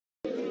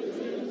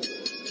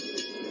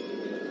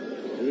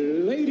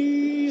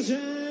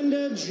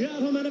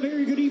gentlemen, a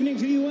very good evening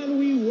to you, and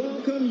we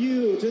welcome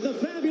you to the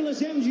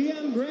fabulous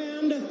MGM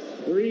Grand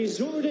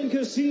Resort and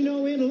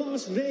Casino in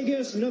Las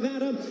Vegas,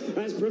 Nevada,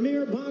 as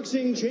Premier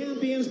Boxing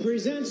Champions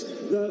presents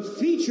the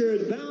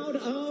featured bout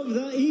of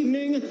the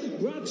evening,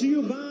 brought to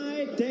you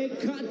by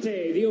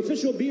Tecate, the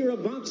official beer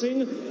of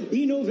boxing,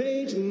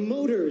 Innovate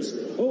Motors,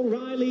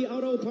 O'Reilly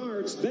Auto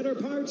Parts, better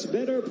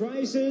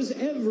prices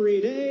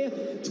every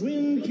day,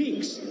 Twin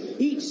Peaks,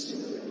 Eats,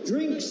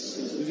 Drinks,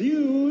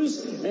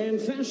 Views, and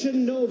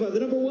Fashion Nova, the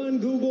 #1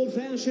 Googled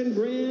fashion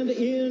brand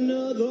in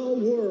the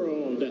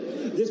world.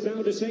 This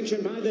bout is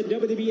sanctioned by the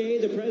WBA,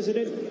 the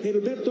president,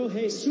 Gilberto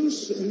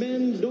Jesus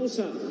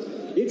Mendoza.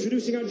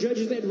 Introducing our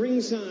judges at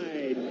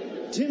ringside,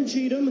 Tim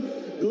Cheatham,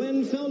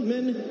 Glenn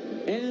Feldman,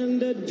 and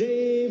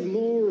Dave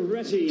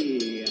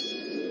Moretti.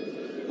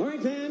 All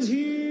right, fans,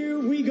 here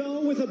we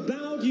go with a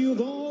bout you've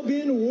all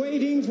been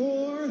waiting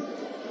for.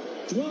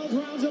 12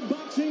 rounds of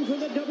boxing for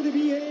the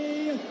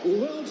WBA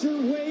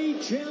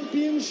Welterweight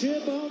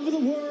Championship of the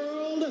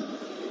world.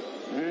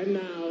 And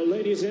now,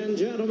 ladies and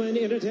gentlemen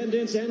in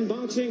attendance and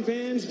boxing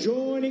fans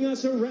joining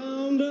us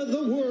around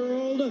the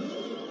world,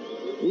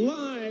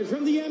 live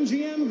from the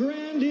MGM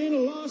Grand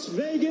in Las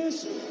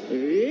Vegas,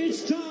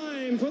 it's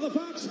time for the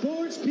Fox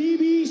Sports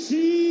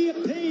PBC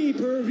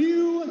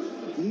pay-per-view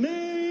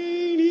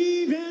main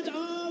event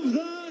of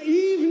the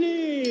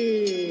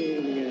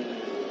evening.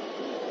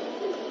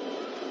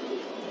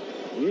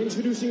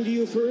 Introducing to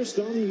you first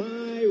on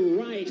my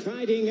right,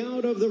 fighting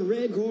out of the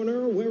red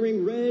corner,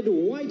 wearing red,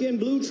 white, and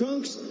blue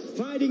trunks,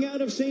 fighting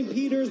out of St.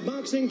 Peter's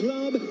Boxing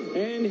Club,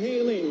 and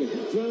hailing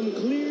from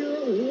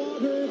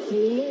Clearwater,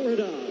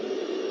 Florida.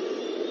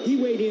 He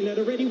weighed in at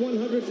a ready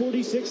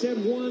 146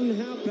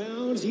 1/2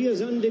 pounds. He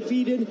is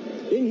undefeated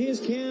in his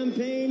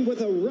campaign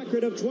with a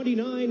record of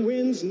 29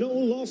 wins, no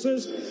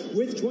losses,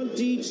 with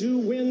 22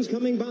 wins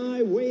coming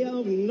by way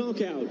of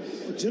knockout.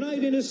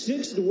 Tonight in his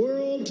 6th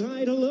world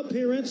title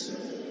appearance,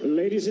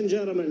 ladies and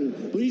gentlemen,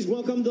 please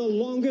welcome the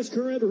longest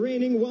current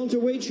reigning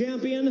welterweight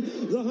champion,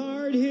 the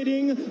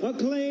hard-hitting,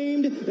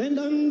 acclaimed, and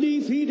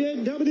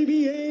undefeated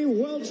WBA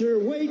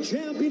welterweight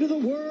champion of the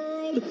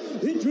world,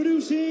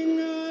 introducing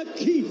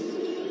Keith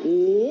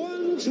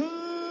One-Time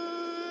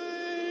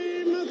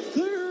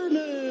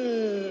Thurman.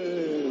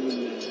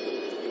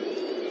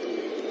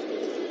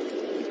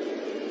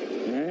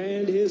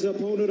 And his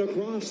opponent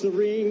across the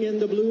ring in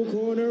the blue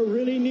corner,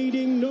 really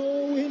needing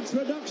no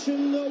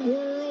introduction the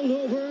world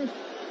over,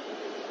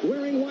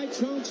 wearing white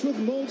trunks with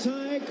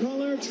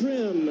multi-color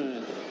trim.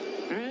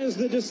 As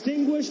the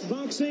distinguished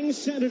boxing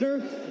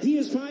senator, he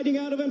is fighting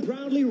out of and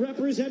proudly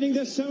representing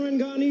the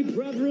Sarangani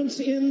Brethren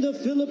in the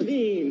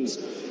Philippines.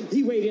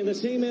 He weighed in the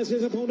same as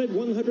his opponent,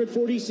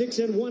 146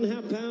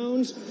 1/2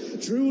 pounds.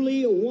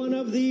 Truly one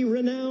of the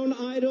renowned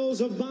idols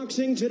of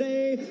boxing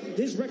today.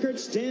 His record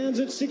stands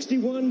at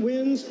 61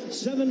 wins,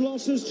 7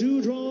 losses,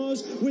 2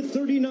 draws, with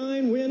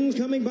 39 wins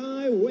coming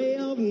by way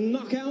of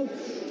knockout.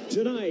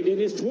 Tonight, in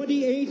his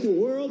 28th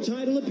world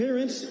title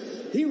appearance,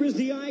 here is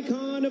the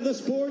icon of the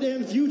sport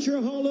and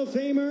future Hall of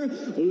Famer.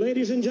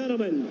 Ladies and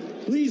gentlemen,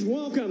 please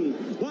welcome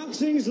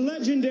boxing's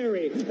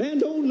legendary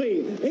and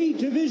only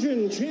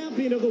 8-division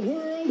champion of the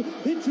world,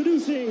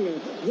 introducing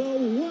the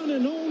one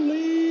and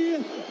only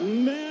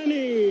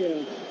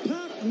Manny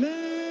Pacquiao.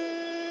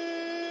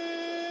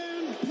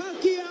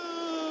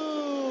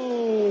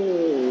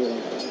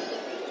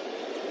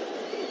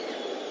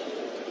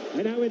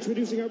 And now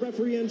introducing our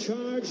referee in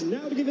charge,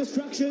 now to give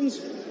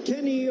instructions,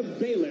 Kenny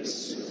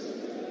Bayless.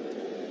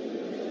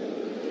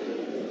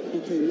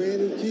 Okay,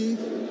 Manny, Keith.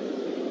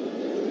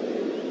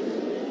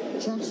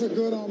 Trunks are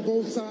good on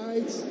both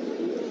sides.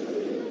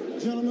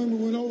 Gentlemen,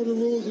 we went over the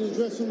rules in the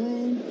dressing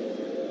room.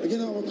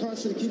 Again, I will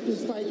caution you to keep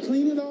this fight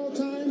clean at all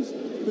times,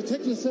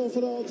 protect yourself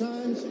at all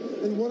times,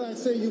 and what I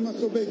say you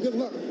must obey. Good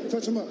luck.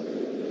 Touch them up.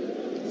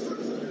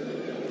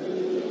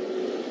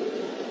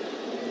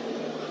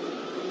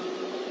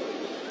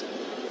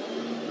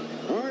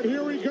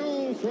 Here we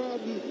go from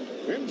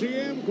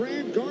MGM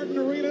Grand Garden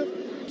Arena.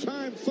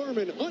 Time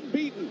Thurman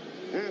unbeaten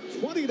at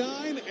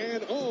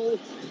 29-0,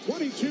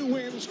 22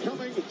 wins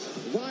coming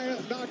via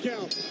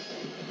knockout.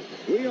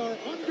 We are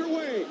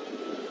underway.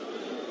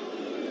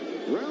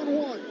 Round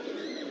 1,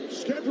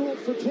 scheduled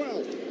for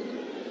 12.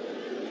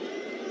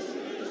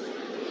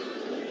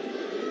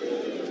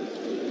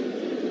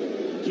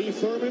 Keith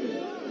Thurman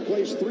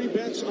placed 3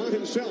 bets on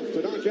himself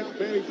to knock out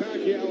Manny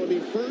Pacquiao in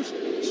the 1st,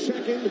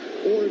 2nd,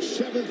 or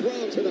 7th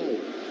round tonight.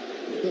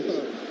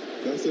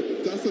 That's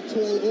a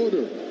tall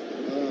order.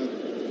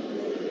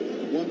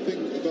 One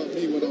thing about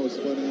me when I was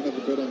fighting, I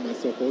never bet on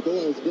myself. Although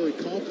I was very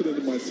confident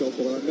in myself,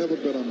 but I never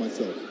bet on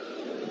myself.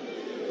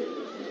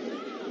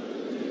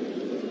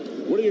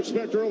 What do you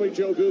expect early,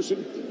 Joe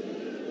Goosen?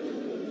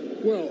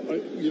 Well,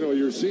 you know,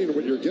 you're seeing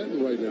what you're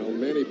getting right now.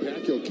 Manny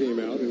Pacquiao came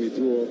out and he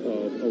threw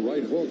a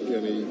right hook,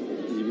 and he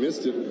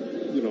missed it,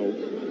 you know,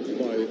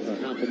 by a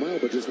half a mile,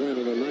 but just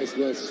landed a nice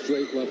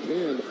straight left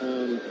hand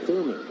on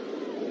Thurman.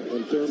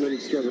 And Thurman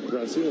started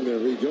pressing, and there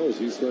he goes.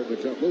 He's starting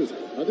to cut loose.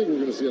 I think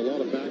we're going to see a lot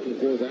of back and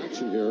forth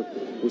action here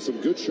with some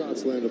good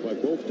shots landed by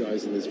both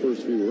guys in these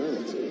first few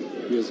rounds.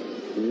 Because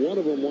one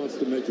of them wants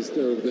to make a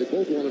stand. They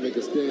both want to make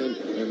a stand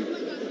and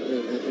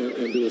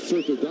to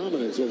assert their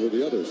dominance over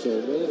the other. So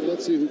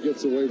let's see who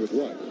gets away with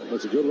what.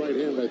 That's a good right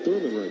hand by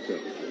Thurman right there.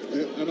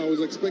 And I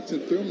was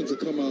expecting Thurman to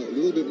come out a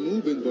little bit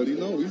moving, but he's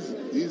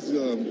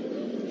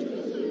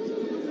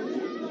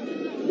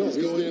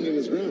standing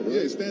his ground, right?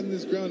 Yeah, he's standing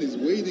his ground. He's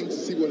waiting to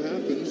see what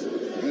happens.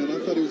 And I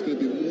thought he was going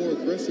to be more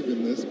aggressive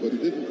in this, but he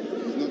didn't.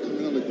 He's not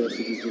coming out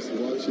aggressive. He's just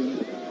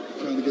watching,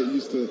 trying to get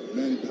used to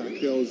Manny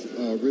Pacquiao's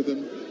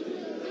rhythm.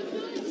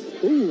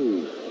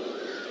 Ooh.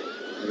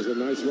 That was a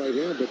nice right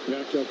hand, but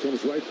Pacquiao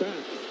comes right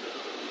back.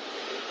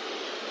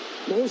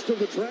 Most of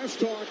the trash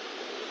talk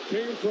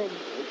came from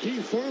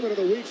Keith Thurman in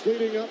the weeks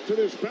leading up to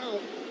this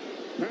bout.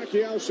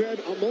 Pacquiao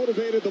said, "I'm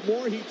motivated the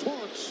more he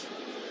talks.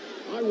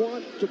 I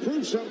want to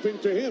prove something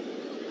to him."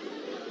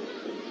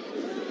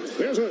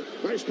 There's a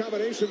nice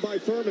combination by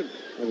Thurman.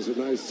 That was a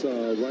nice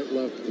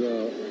right-left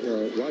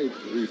right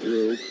he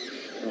threw.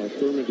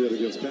 Thurman did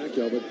against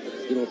Pacquiao, but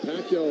you know,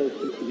 Pacquiao,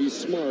 he's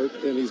smart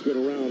and he's been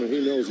around and he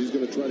knows he's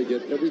going to try to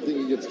get everything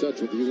he gets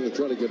touched with. He's going to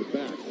try to get it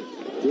back.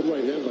 Good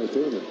right hand by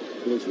Thurman.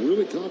 He looks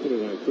really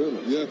confident on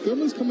Thurman. Yeah,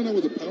 Thurman's coming out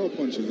with the power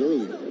punches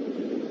early.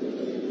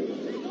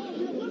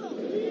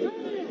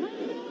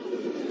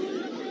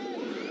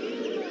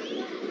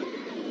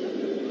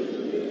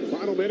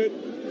 Final minute,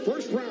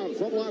 first round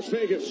from Las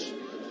Vegas.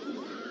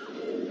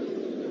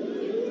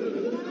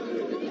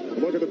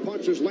 Look at the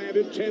punches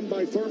landed. 10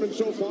 by Thurman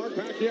so far.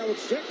 Pacquiao at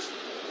 6.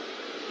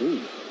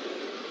 Ooh.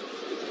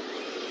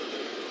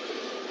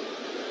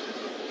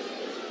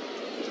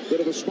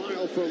 Bit of a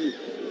smile from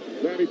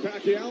Manny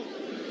Pacquiao.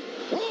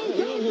 Oh,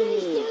 down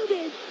goes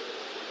Thurman!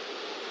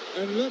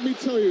 And let me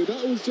tell you,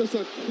 that was just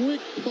a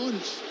quick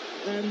punch.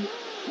 And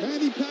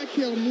Manny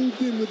Pacquiao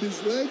moved in with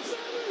his legs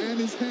and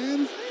his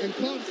hands and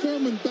caught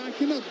Thurman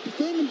backing up.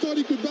 Thurman thought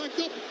he could back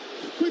up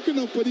quick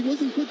enough, but he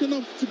wasn't quick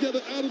enough to get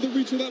it out of the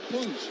reach of that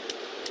punch.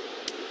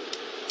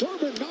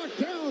 Thurman knocked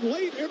down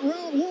late in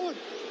round 1.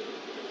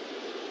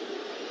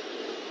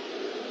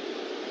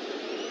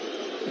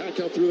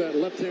 Pacquiao threw that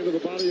left hand to the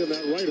body and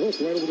that right hook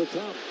right over the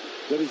top.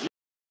 That is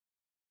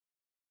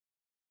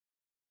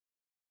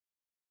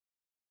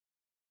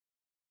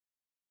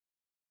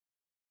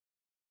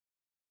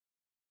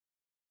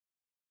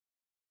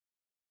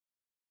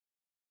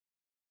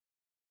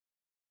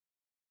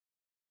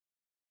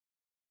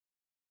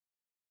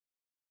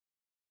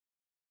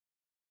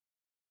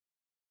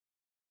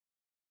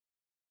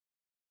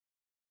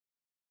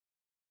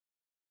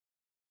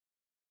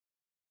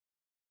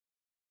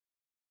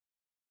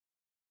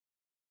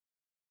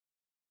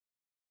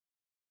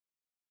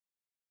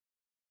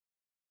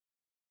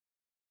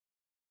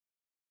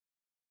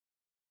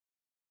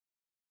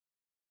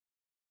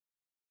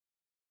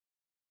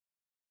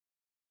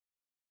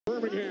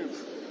Birmingham.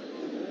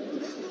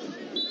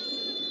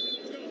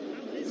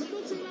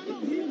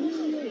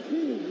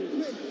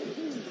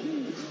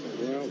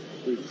 Well,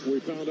 we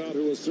found out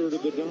who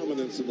asserted the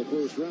dominance in the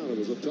first round. It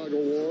was a tug of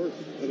war,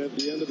 and at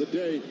the end of the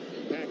day,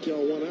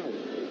 Pacquiao won out.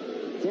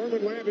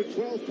 Thurman landed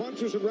 12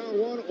 punches in round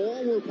 1.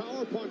 All were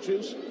power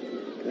punches.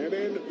 And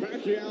then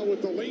Pacquiao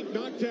with the late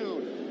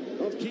knockdown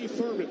of Keith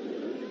Thurman.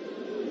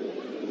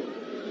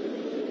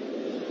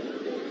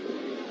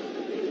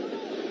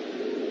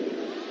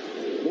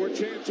 More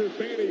chants of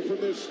Manny from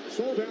this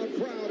sold-out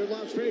crowd in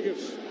Las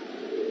Vegas.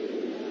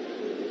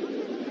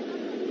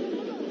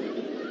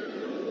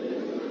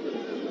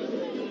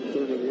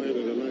 Thurman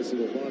landed a nice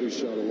little body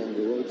shot along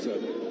the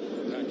roadside.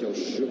 Pacquiao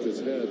shook his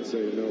head,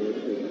 saying, no,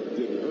 it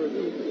didn't hurt.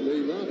 It may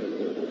not have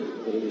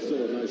hurt, but it was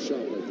still a nice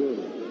shot by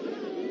Thurman.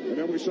 And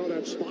then we saw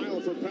that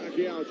smile from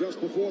Pacquiao just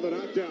before the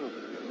knockdown.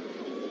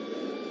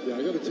 Yeah,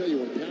 I got to tell you,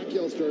 when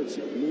Pacquiao starts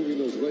moving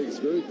those legs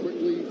very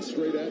quickly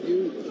straight at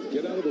you,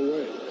 get out of the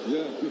way.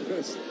 Yeah,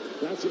 because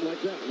that's it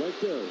like that, right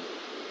there.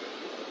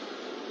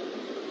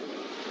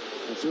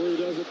 That's where he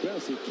does it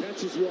best. He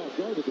catches you off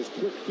guard with his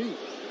quick feet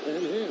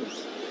and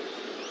hands.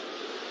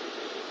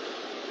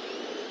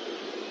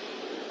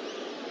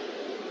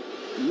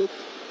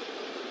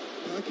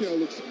 Pacquiao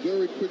looks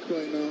very quick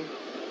right now.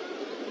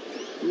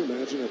 Can you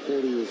imagine at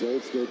 40 years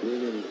old still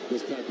bringing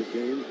this type of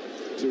game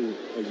to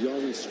a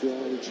young,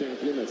 strong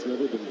champion that's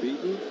never been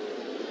beaten?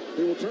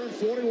 He will turn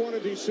 41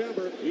 in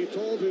December. He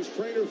told his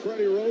trainer,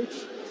 Freddie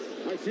Roach,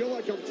 I feel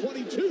like I'm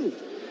 22.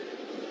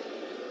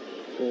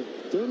 Well,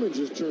 Thurman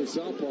just turned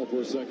southpaw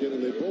for a second,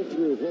 and they both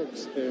threw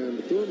hooks,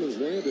 and Thurman's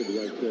landed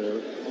right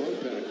there on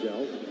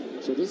Pacquiao.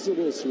 So this is a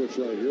little switch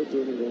right here.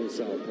 Thurman going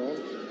southpaw,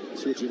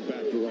 switching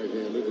back to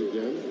right-handed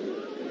again.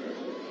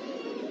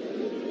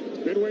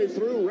 Midway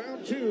through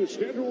round 2,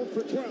 scheduled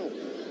for 12.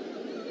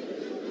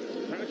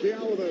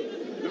 Pacquiao with a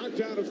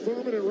knockdown of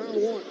Thurman in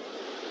round 1.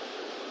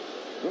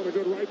 Another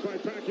good right by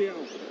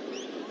Pacquiao.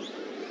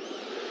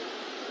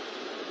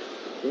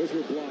 Those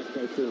were blocked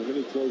by Thurman.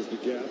 He closed the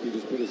gap. He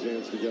just put his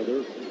hands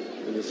together,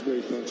 and the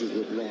straight punches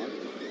were blocked.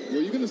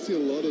 Well, you're going to see a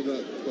lot of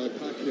that by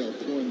Pacquiao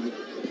throwing the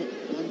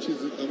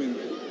punches. I mean,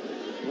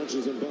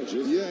 punches and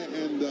bunches. Yeah,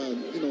 and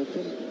you know,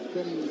 from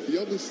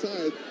the other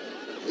side,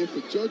 if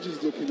a judge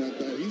is looking at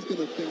that, he's going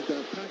to think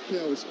that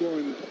Pacquiao is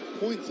scoring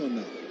points on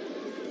that.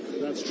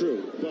 That's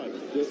true,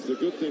 but the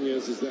good thing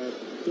is that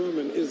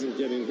Thurman isn't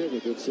getting hit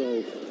with it,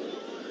 so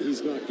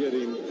he's not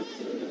getting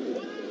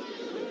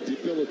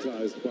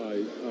debilitized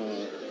by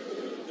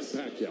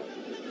Pacquiao.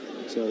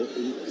 So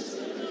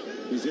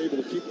he's able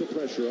to keep the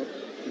pressure up.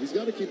 He's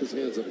got to keep his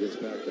hands up against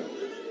Pacquiao.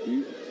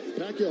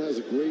 Pacquiao has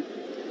a great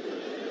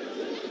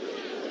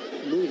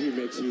move he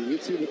makes. He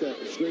hits you with that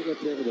straight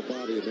left hand of the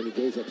body, and then he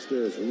goes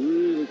upstairs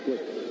really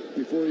quick.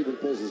 Before he even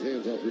pulls his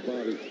hands off your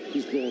body,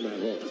 he's throwing that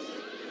hook.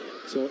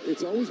 So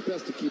it's always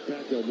best to keep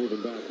Pacquiao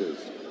moving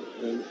backwards.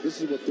 And this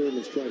is what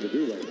Thurman's trying to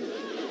do right now.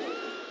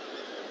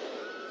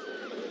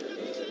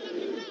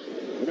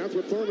 And that's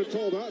what Thurman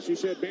told us. He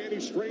said,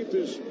 Manny's strength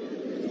is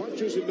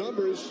punches and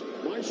numbers.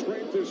 My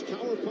strength is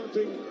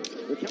counter-punching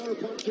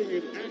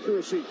and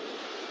accuracy.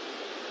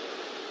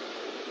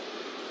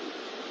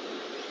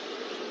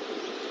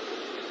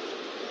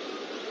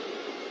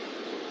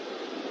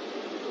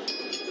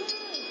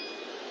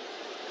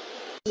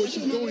 What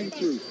she's going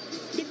through.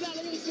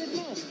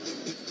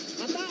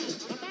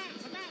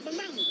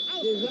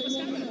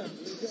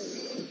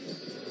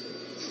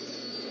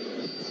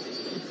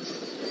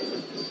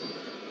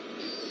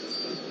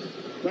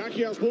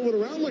 Pacquiao's moving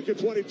around like a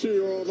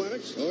 22-year-old,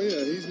 Lennox. Oh,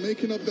 yeah, he's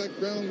making up that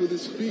ground with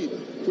his feet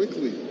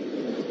quickly.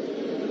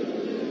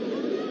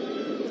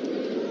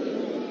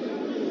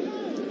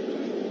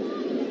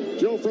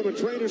 Joe, from a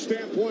trainer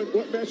standpoint,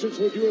 what message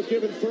would you have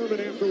given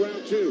Thurman after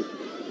round two?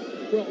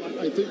 Well,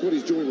 I think what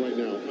he's doing right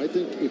now, I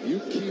think if you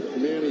keep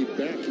Manny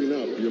backing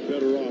up, you're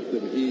better off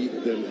than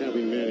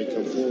having Manny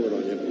come forward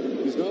on you.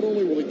 Because not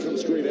only will he come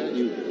straight at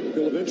you,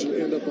 he'll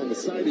eventually end up on the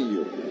side of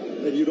you,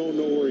 and you don't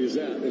know where he's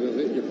at, and he'll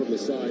hit you from the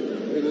side,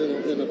 and then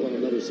he'll end up on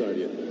another side of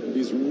you.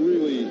 He's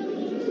really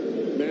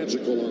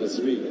magical on his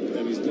feet,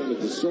 and he's done it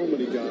to so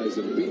many guys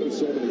and beaten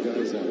so many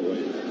guys that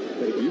way.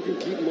 But if you can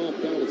keep him off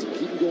balance and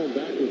keep him going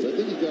backwards, I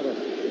think you've got a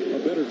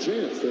better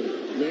chance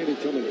than Manny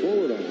coming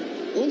forward on you.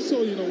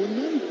 Also, you know, when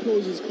Manny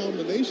throws his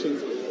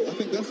combinations, I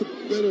think that's a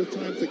better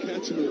time to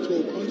catch him and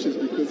throw punches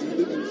because he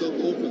leaves himself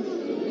open.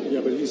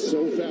 Yeah, but he's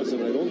so fast,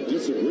 and I don't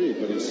disagree,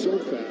 but he's so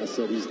fast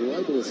that he's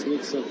liable to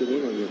sneak something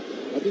in on you.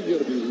 I think you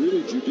got to be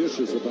really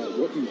judicious about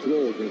what you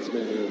throw against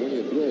Manny or when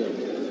you throw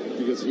it,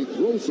 because he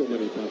throws so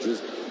many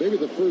punches. Maybe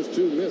the first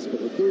two miss,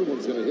 but the third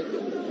one's going to hit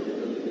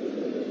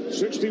you.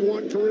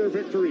 61 career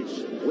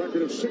victories,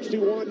 record of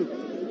 61,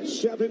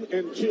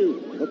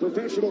 7-2. A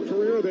professional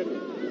career that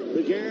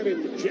began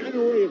in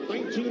January of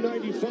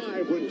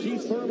 1995 when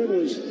Keith Thurman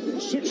was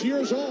 6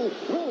 years old.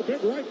 Oh,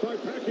 big right by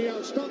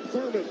Pacquiao, stumped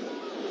Thurman.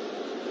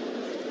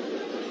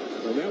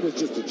 And that was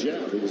just a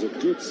jab. It was a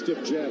good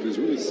stiff jab. He's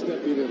really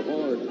stepping in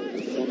hard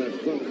on that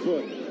front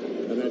foot.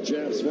 And that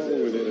jab's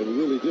following it and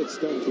really did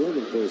stun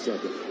Thurman for a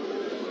second.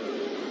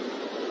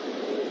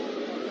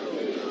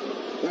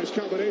 Nice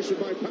combination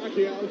by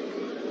Pacquiao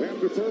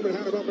after Thurman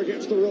had him up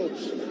against the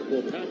ropes.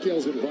 Well,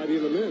 Pacquiao's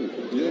inviting him in.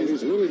 You know,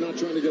 he's really not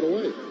trying to get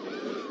away.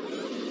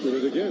 Did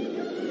it again.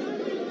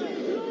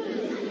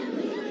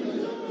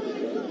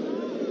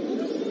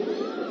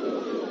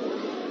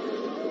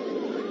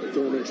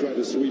 Thurman tried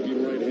a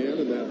sweeping right hand,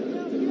 and that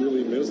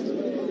really missed.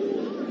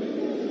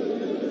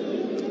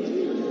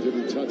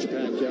 Didn't touch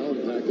Pacquiao,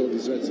 and Pacquiao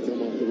decides to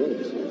come off the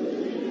ropes.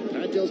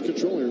 Pacquiao's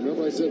controlling.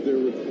 Remember I said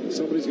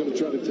somebody's going to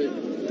try to take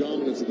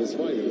dominance in this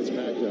fight, and it's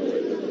Pacquiao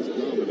right there. He's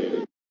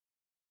dominating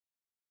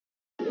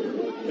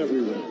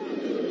every round.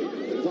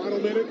 Final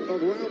minute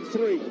of round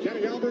three.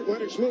 Kenny Albert,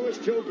 Lennox Lewis,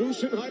 Joe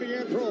Goosen, Heidi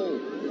Ann Kroll.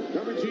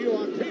 Coming to you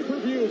on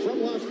pay-per-view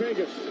from Las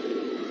Vegas.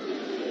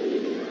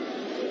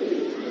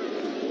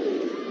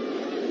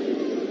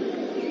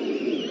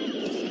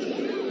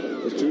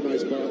 There's two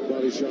nice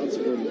body shots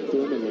from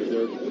Thurman right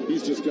there.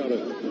 He's just got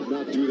to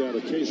not do that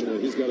occasionally.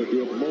 He's got to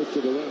do it most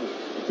of the round.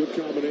 Good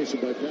combination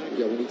by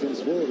Pacquiao when he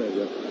comes forward at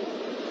you.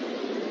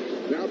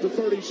 Down to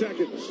 30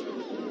 seconds.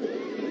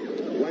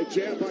 Right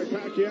jab by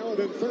Pacquiao, and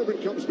then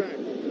Thurman comes back.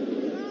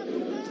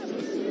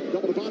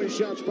 Double body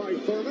shots by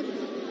Thurman.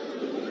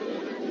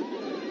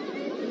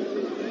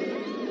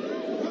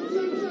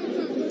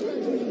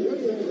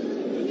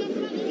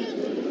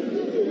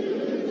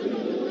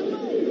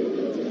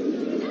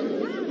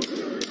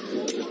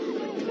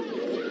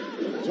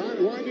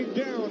 Time winding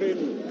down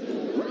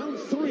in round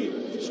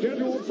three,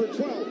 scheduled for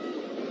 12.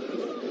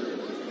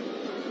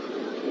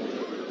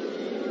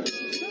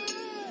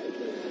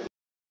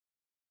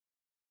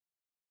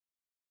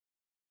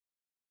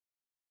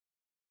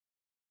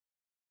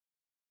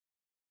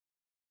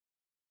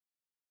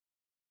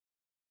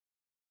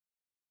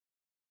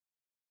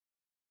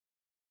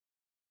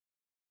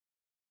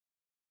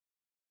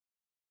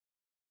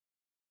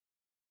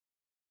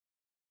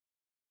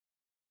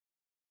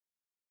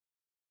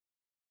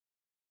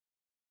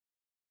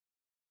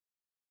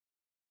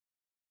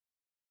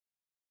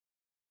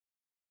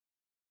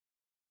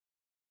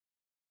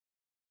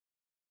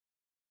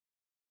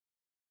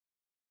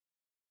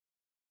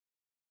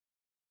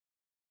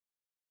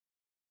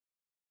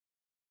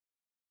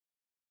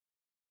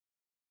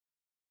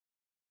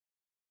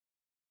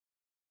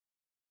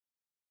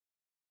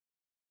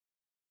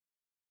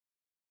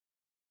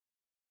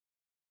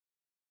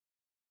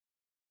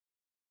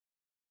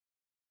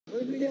 Put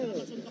them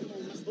together.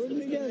 Put them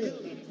together.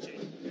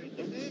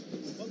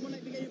 Huwag mo na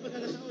ibigay yung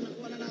pagkakataon.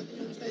 Nakuha na natin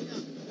yung style niya.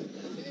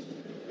 Okay?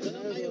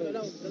 Dalaw tayo,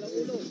 dalaw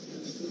ulo.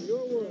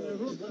 Your world.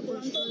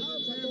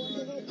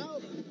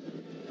 Out.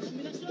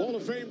 Hall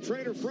of Fame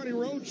trainer Freddie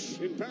Roach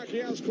in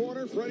Pacquiao's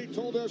corner. Freddie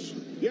told us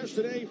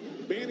yesterday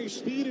Manny's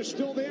speed is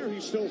still there.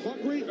 He's still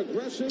hungry,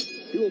 aggressive.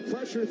 He will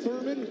pressure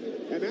Thurman,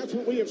 and that's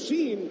what we have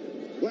seen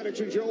Lennox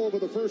and Joe over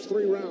the first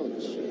 3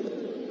 rounds.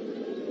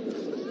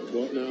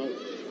 Well, now,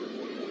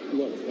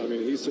 look, I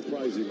mean, he's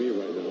surprising me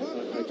right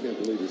now. I can't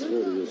believe he's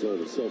 40 years old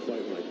and still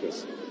fighting like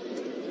this.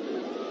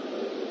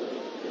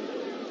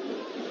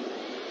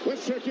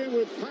 Let's check in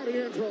with Heidi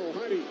Andro.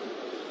 Heidi.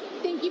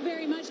 Thank you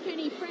very much,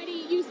 Kenny.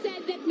 Freddie, you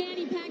said that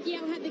Manny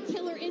Pacquiao had the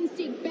killer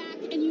instinct back,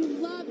 and you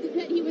loved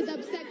that he was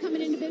upset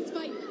coming into this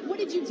fight. What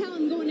did you tell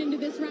him going into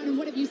this round, and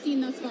what have you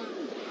seen thus far?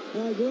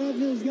 Go after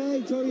this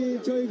guy, throw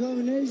your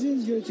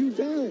combinations, you're too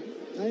fast.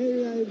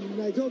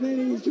 I told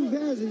Manny he's too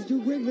fast, he's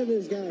too quick for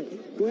this guy.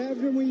 Go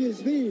after him with your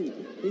speed.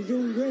 He's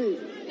doing great.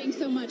 Thanks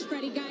so much,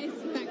 Freddie. Guys,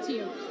 back to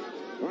you.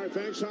 All right,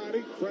 thanks,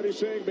 Heidi. Freddie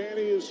saying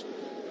Manny is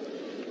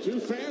too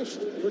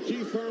fast for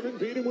Keith Thurman.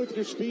 Beat him with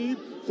your speed.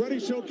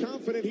 Freddie's so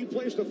confident he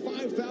placed a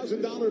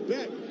 $5,000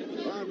 bet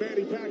on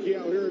Manny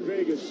Pacquiao here in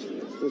Vegas.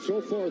 Well,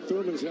 so far,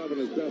 Thurman's having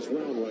his best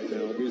round right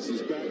now because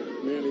he's back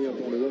Manny up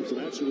on the ropes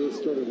and actually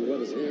started to let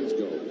his hands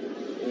go.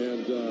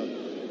 And,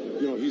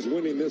 you know, he's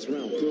winning this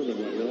round,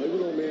 Thurman, right now. Even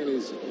though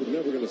Manny's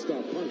never going to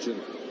stop punching,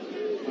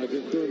 I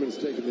think Thurman's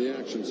taken the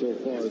action so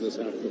far in this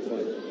half of the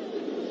fight,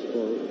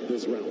 or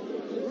this round.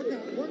 Work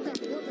out.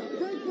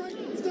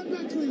 Break. Step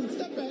back clean,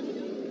 step back.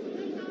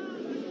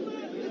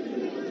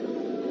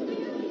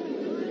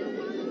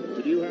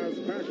 Did you have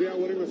Pacquiao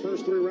winning the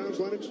first 3 rounds,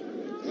 Lennox?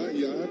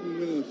 Yeah, I haven't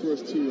been in the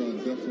first 2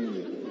 rounds,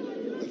 definitely.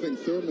 I think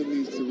Thurman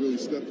needs to really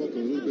step up a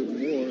little bit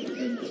more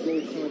and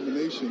throw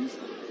combinations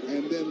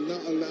and then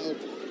not allow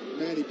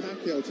Manny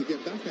Pacquiao to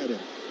get back at him.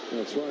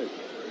 That's right.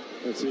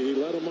 And see, he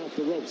let him off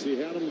the ropes. He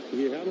had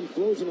him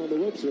frozen on the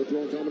ropes there,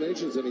 throwing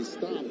combinations, and he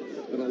stopped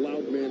and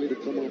allowed Manny to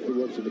come off the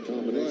ropes with the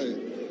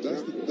combination.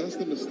 Right. That's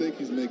the mistake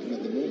he's making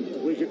at the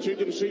moment. We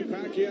continue to see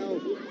Pacquiao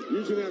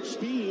using that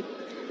speed,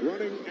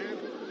 running at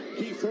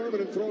Keith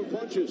Thurman and throwing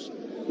punches.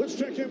 Let's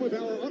check in with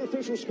our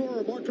unofficial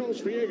scorer,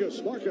 Marcos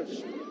Villegas.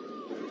 Marcos.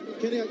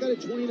 Kenny, I got a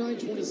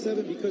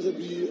 29-27 because of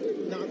the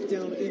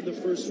knockdown in the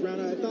first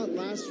round. I thought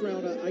last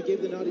round I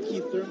gave the nod to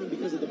Keith Thurman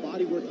because of the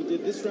body work he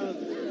did. This round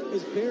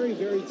is very,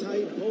 very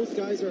tight. Both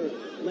guys are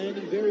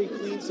landing very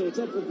clean, so it's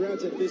up for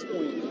grabs at this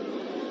point.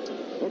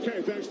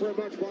 Okay, thanks very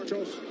much,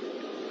 Marcos.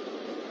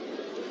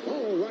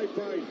 Oh, right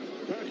by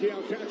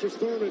Pacquiao catches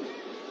Thurman.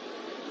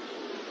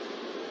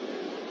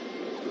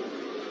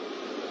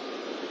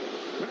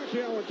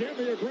 Pacquiao again,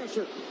 the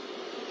aggressor.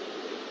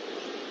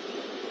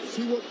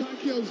 See, what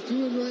Pacquiao's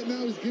doing right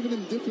now is giving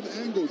him different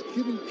angles,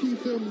 giving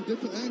Keith Thurman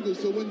different angles,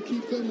 so when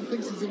Keith Thurman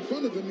thinks he's in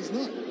front of him, he's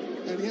not,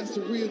 and he has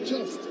to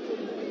readjust.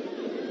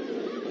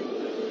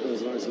 That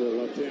was a nice little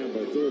left hand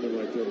by Thurman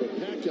right there, but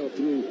Pacquiao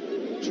threw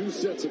 2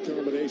 sets of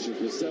combinations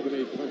with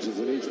 7-8 punches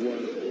in each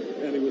one,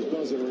 and he was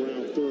buzzing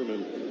around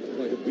Thurman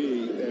like a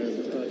bee,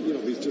 and, you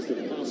know, he's just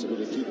impossible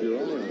to keep your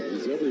eye on.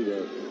 He's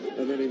everywhere,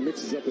 and then he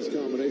mixes up his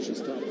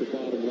combinations, top to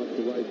bottom, left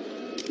to right.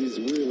 He's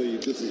really,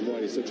 this is why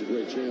he's such a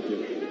great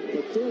champion.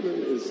 But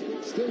Thurman is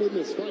still in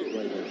this fight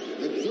right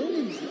now. And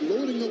Thurman's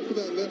loading up for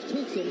that left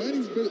hook, so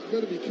Manny's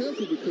better be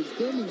careful because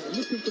Thurman's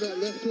looking for that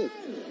left hook.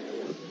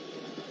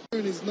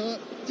 And he's not.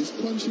 He's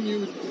punching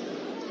you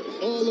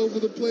all over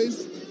the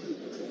place.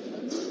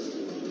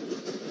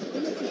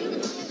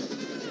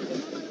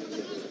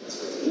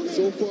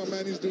 So far,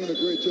 Manny's doing a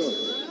great job.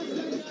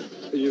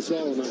 And you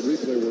saw on that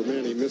replay where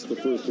Manny missed the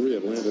first 3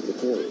 and landed the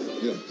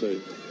 4th. Yeah. So,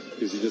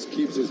 because he just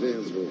keeps his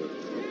hands moving.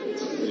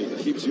 And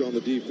he keeps you on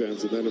the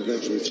defense and then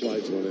eventually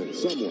slides one in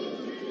somewhere.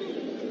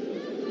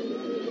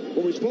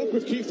 When we spoke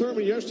with Keith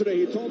Thurman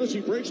yesterday, he told us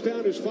he breaks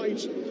down his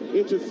fights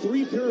into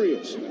 3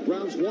 periods.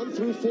 Rounds 1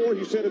 through 4,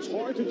 he said it's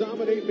hard to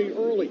dominate me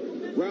early.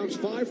 Rounds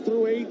 5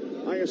 through 8,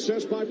 I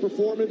assess my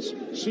performance,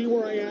 see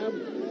where I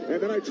am,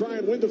 and then I try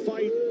and win the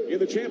fight in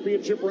the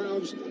championship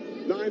rounds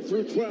 9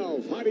 through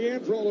 12. Heidi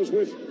Androl is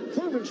with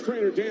Thurman's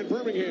trainer, Dan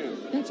Birmingham.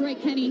 That's right,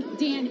 Kenny.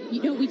 Dan,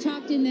 you know, we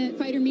talked in the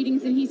fighter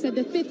meetings, and he said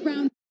the 5th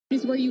round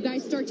is where you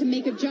guys start to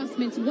make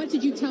adjustments. What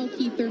did you tell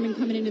Keith Thurman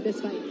coming into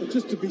this fight?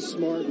 Just to be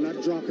smart,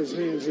 not drop his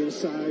hands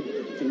inside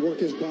and work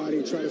his body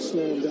and try to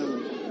slow him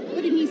down.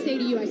 What did he say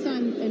to you? I saw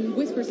him and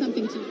whisper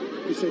something to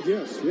you. He said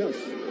yes. All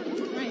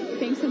right,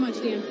 thanks so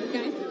much, Dan.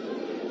 Guys?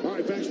 All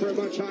right, thanks very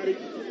much, Heidi.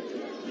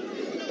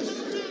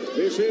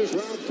 This is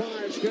round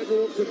 5,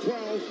 scheduled for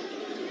 12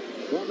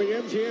 from the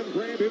MGM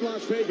Grand in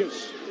Las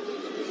Vegas.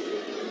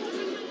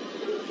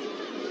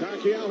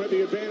 Pacquiao had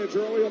the advantage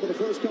early over the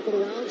first couple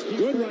of rounds.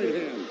 Good right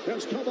hand.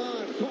 Has come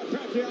on. Caught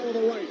Pacquiao with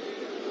the right.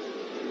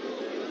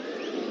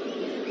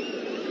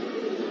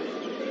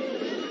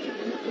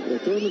 Well,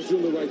 Thurman's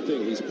doing the right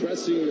thing. He's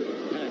pressing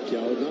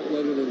Pacquiao, not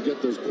letting him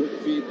get those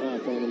quick feet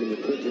off on him and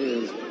the quick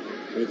hands.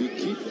 And if you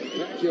keep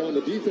Pacquiao on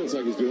the defense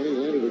like he's doing, he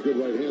landed a good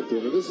right hand to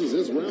him. And this is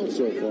his round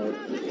so far.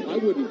 I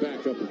wouldn't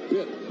back up a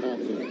bit off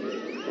of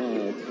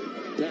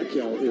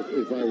Pacquiao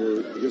if I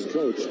were his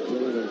coach,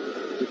 telling him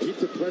to keep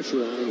the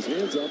pressure on. His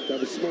hands up, that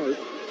was smart.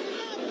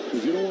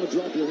 Because you don't want to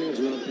drop your hands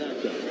around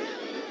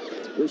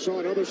Pacquiao. We saw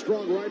another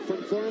strong right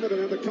from Thurman, and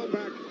then the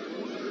comeback.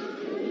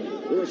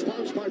 The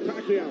response by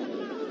Pacquiao.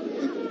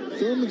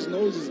 Thurman's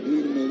nose is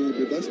bleeding a little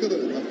bit. That's going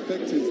to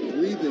affect his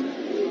breathing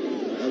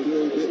a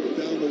little bit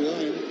down the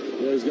line.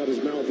 Yeah, he's got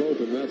his mouth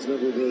open. That's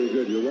never very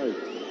good. You're right.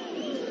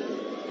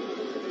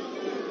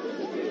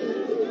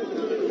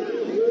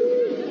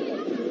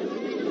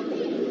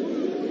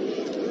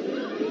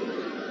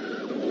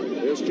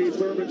 Here's Keith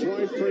Thurman's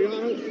wife,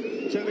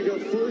 Priyana, attending her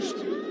first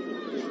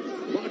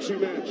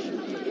boxing match.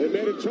 They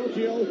met in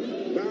Tokyo,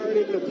 married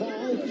in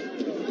Nepal.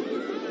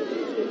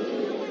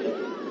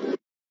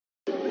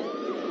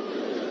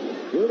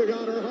 Rooting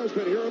on her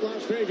husband here in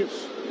Las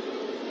Vegas.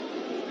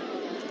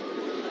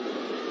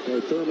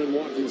 Thurman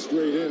walking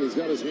straight in. He's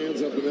got his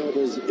hands up and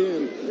elbows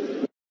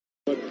in.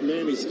 But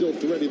Manny's still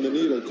threading the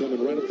needle,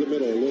 coming right up the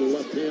middle. A little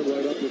left hand,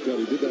 right uppercut.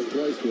 He did that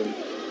twice to him.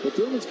 But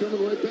Thurman's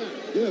coming right back.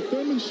 Yeah,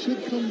 Thurman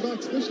should come back,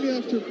 especially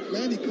after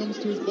Manny comes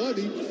to his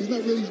body. He's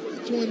not really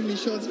throwing any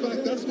shots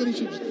back. That's when he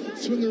should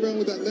swing around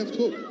with that left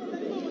hook.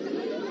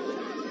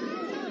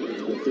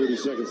 Got 30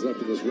 seconds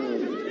left in this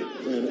round.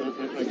 And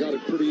I got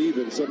it pretty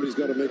even. Somebody's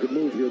got to make a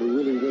move here to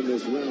really win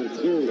this round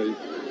clearly.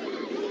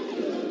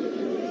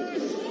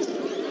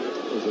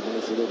 A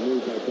nice little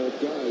move by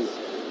both guys.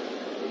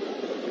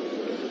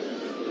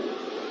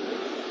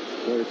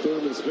 Boy,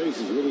 Thurman's face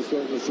is really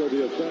starting to show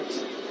the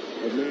effects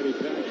of Manny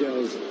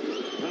Pacquiao's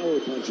power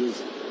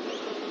punches.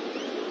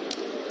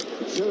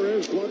 It sure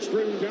is. Blood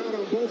streaming down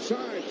on both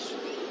sides.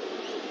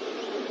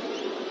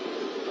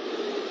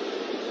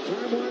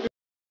 Time winding.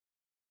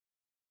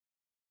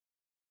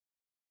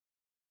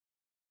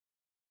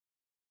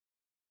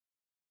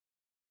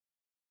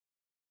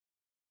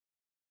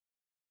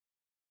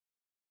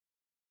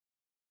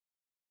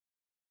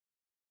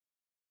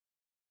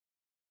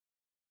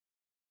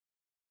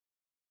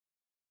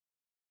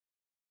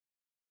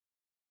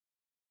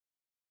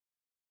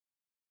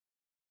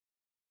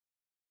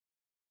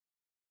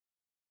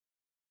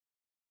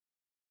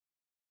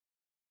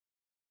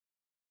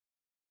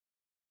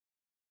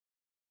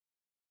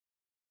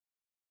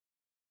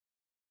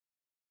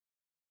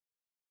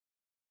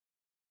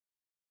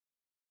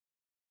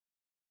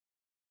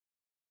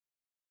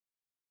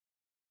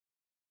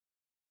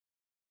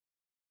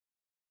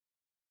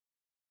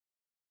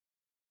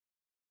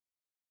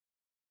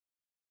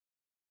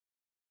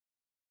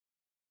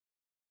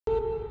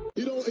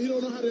 He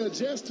don't know how to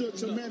adjust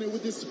to Manny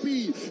with his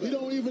speed. He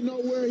don't even know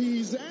where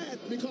he's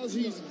at because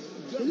he's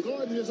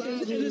guarding his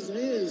eyes with his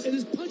hands. And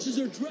his punches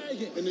are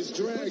dragging. And it's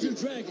dragging.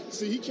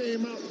 See, he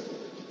came out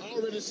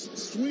already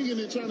swinging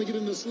and trying to get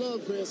in the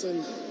slugfest.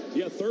 And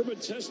yeah, Thurman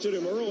tested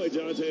him early,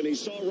 Dante, and he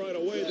saw right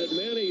away that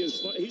Manny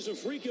he's a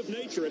freak of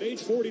nature at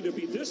age 40 to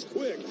be this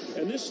quick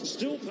and this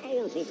still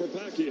powerful for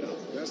Pacquiao.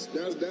 That's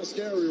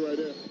scary right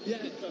there.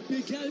 Yeah,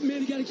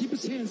 Manny got to keep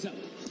his hands up.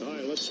 All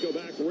right, let's go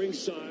back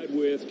ringside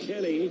with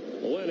Kenny,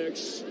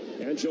 Lennox,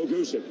 and Joe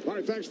Gusick. All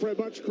right, thanks very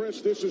much, Chris.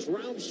 This is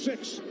round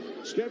 6,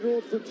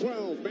 scheduled for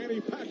 12.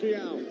 Manny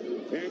Pacquiao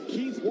and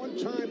Keith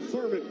one-time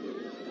Thurman.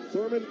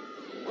 Thurman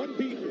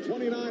unbeaten,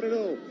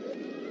 29-0.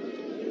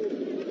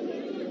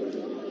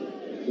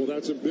 Well,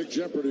 that's in big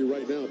jeopardy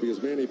right now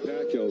because Manny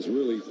Pacquiao's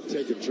really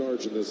taken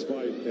charge in this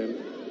fight. And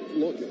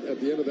look, at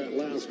the end of that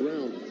last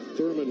round,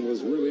 Thurman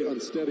was really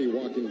unsteady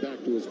walking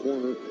back to his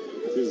corner.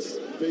 His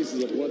face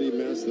is a bloody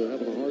mess. They're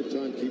having a hard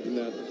time keeping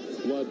that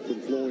blood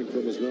from flowing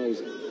from his nose.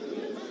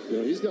 You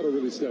know, he's got to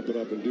really step it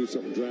up and do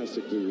something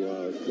drastic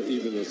to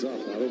even this up.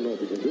 I don't know if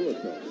he can do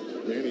it, though.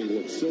 Manny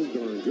looks so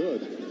darn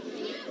good.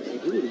 And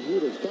who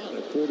would have thought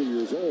at 40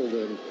 years old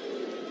and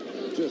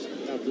just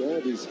after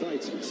all these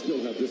fights, he'd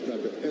still have this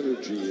type of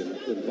energy and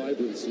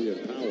vibrancy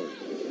and power.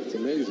 It's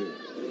amazing.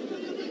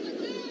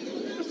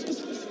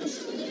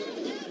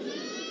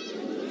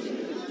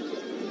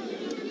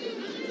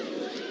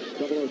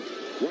 Couple of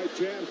right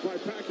jabs by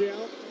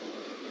Pacquiao.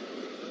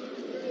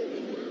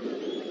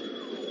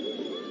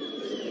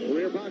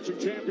 Career Boxing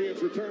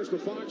Champions returns to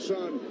Fox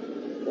on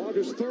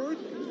August 3rd.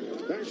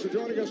 Thanks for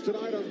joining us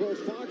tonight on both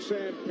Fox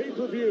and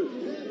pay-per-view.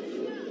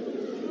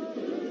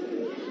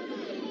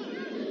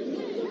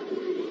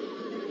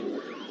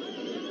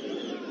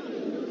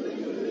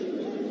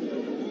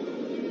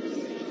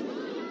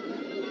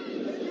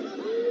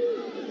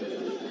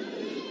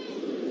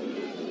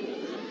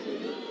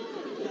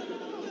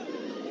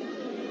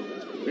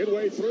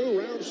 Midway through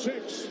round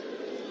 6.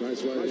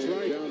 Nice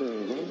right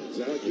counter, huh?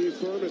 Exactly. Keith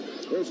Thurman.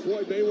 There's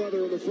Floyd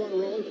Mayweather in the front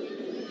row.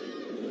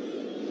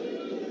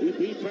 He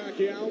beat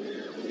Pacquiao.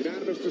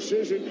 Unanimous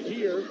decision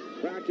here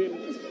back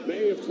in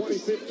May of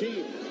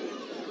 2015.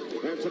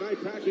 And tonight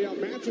Pacquiao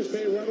matches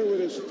Mayweather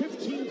with his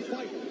 15th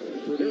fight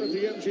here at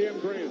the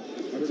MGM Grand.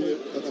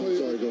 I'll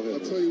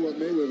tell you what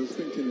Mayweather's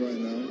thinking right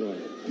now.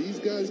 Right. These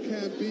guys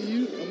can't beat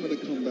you. I'm going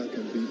to come back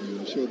and beat you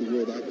and show the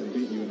world I can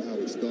beat you and how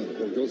it's done.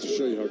 Well, it goes to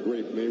show you how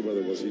great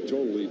Mayweather was. He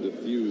totally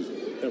diffused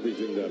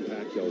everything that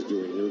Pacquiao's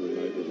doing here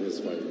tonight in his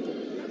fight.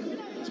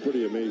 It's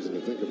pretty amazing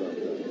to think about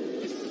that.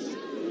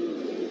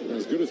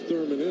 As good as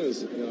Thurman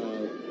is,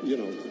 you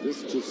know,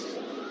 this just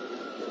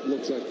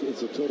looks like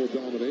it's a total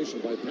domination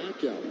by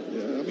Pacquiao.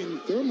 Yeah, I mean,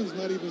 Thurman's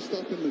not even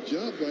stopping the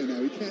jab right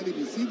now. He can't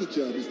even see the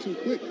jab. It's too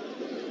quick.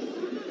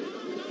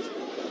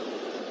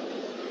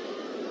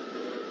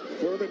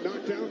 Thurman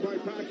knocked down by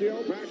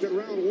Pacquiao back in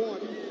round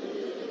 1.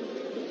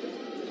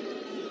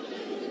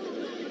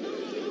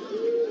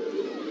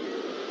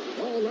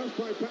 Oh, left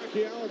by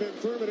Pacquiao, and then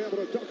Thurman able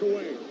to duck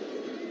away.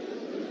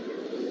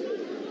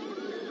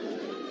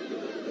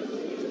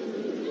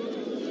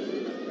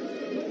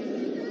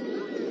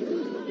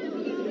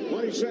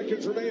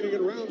 Seconds remaining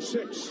in round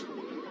 6.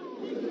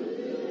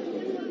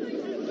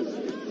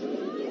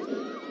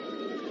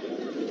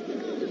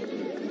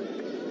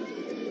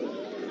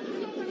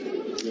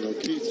 You know,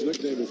 Keith's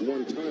nickname is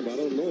one time. I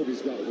don't know if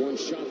he's got one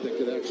shot that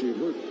could actually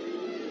hurt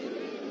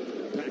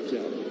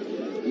Pacquiao.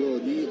 Well,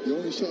 the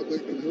only shot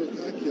that can hurt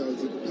Pacquiao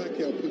is if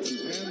Pacquiao puts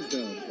his hands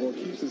down or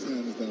keeps his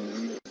hands down. I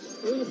mean,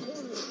 in the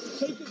corner,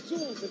 take it to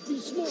him, but be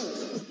smart.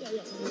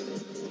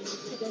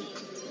 Okay.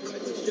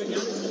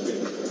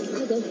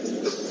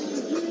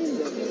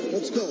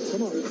 Let's go.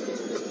 Come on.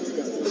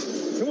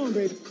 Come on,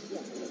 baby.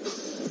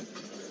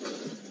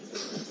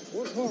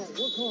 Work hard.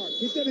 Work hard.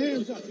 Keep them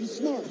hands up. Be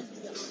smart.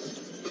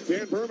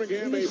 Dan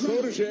Birmingham, a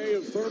protege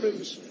of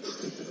Thurman's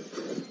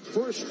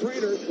first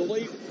trainer, the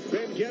late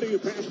Ben Getty, who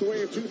passed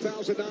away in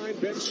 2009.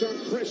 Ben's son,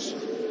 Chris,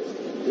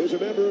 is a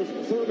member of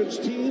Thurman's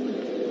team.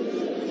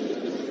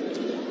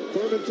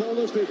 Thurman told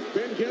us that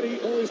Ben Getty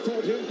always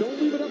told him, don't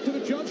leave it up to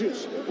the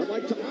judges. I'd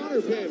like to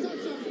honor Ben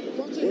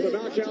with a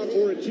knockout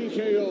or a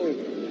TKO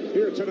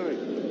here tonight.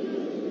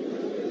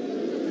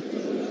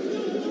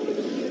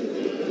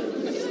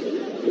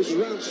 This is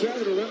round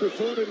 7. Remember,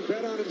 Thurman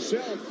bet on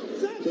himself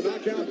to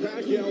knock out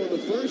Pacquiao in the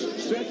first,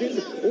 second,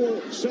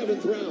 or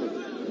 7th round.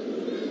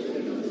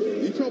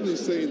 He's probably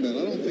saying that.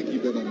 I don't think he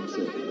bet on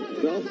himself.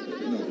 No?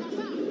 No.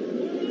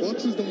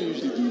 Boxers don't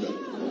usually do that.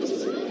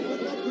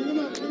 Bring him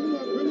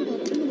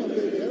up,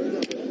 baby. There we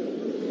go.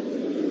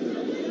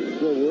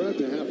 Well, we're at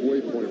the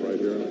halfway point right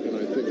here, and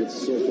I think it's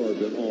so far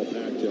been all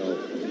Pacquiao.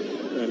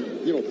 And,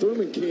 you know,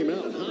 Thurman came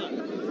out hot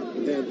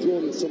and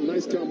throwing some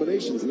nice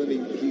combinations, and then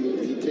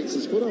he takes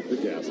his foot off the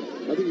gas.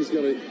 I think he's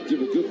got to give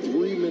a good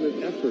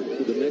 3-minute effort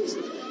for the next,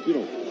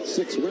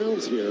 6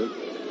 rounds here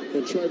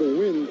and try to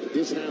win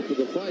this half of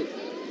the fight.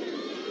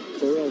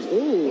 Or else,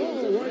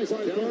 right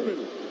by Thurman.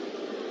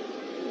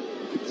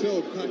 You could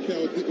tell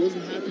Pacquiao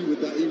wasn't happy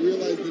with that. He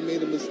realized he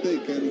made a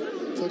mistake and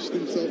touched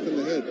himself in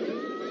the head.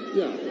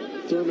 Yeah.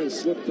 Thurman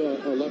slipped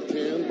a left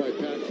hand by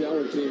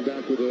Pacquiao and came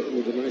back with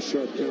a nice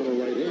sharp counter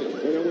right hand.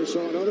 And then we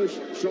saw another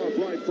sharp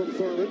right from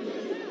Thurman.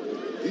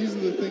 These are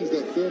the things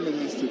that Thurman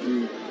has to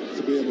do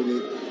to be able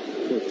to...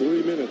 For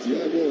 3 minutes.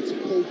 Yeah, well, to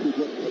cope with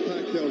what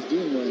Pacquiao's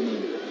doing right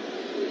now.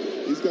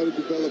 He's got to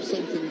develop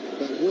something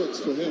that works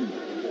for him.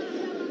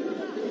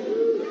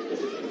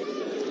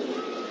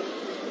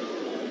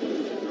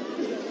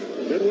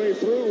 Midway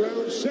through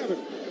round 7.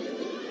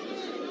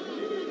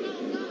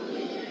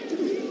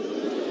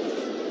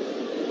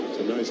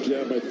 Nice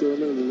jab by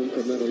Thurman, and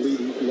then a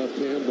lead left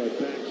hand by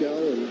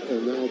Pacquiao,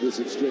 and now this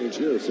exchange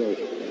here. So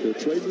they're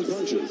trading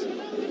punches.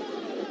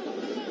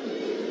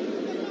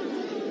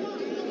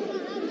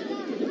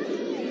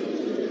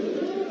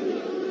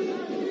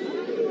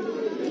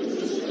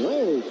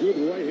 Oh, good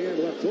right hand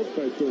left hook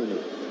by Thurman.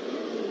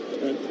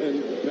 And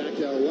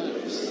Pacquiao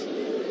laughs.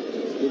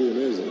 Pretty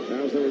amazing.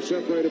 As they were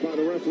separated by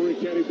the referee,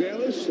 Kenny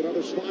Bayless.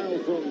 Another smile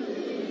from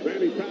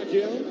Manny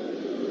Pacquiao.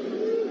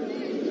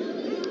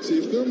 See,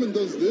 if Thurman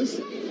does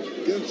this,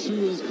 gets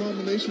through his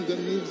combination,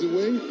 then moves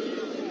away,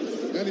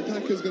 Manny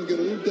Pacquiao's going to get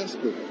a little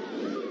desperate.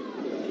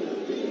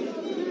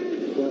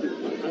 Well,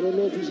 I don't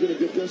know if he's going to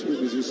get desperate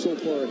because he's so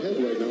far ahead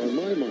right now. In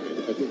my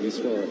mind, I think he's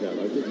far ahead.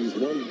 I think he's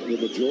won the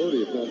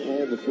majority, if not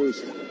all, the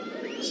first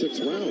 6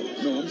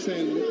 rounds. No, I'm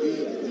saying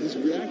his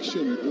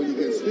reaction when he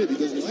gets hit, he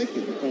doesn't like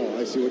it. Oh,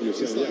 I see what you're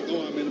saying. It's like,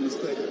 oh, I made a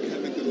mistake. I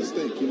can't make a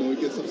mistake. He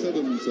gets upset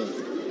with himself.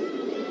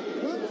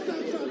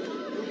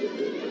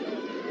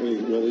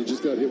 Well, he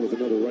just got hit with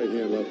another right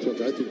hand left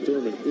hook. I think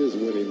Thurman is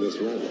winning this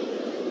round.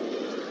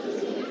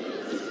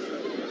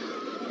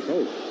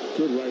 Oh,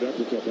 good right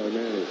uppercut by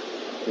Manny.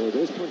 Boy,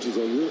 those punches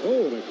are real.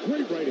 Oh, and a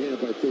great right hand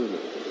by Thurman.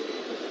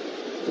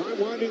 Time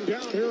winding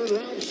down here in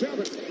round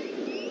 7.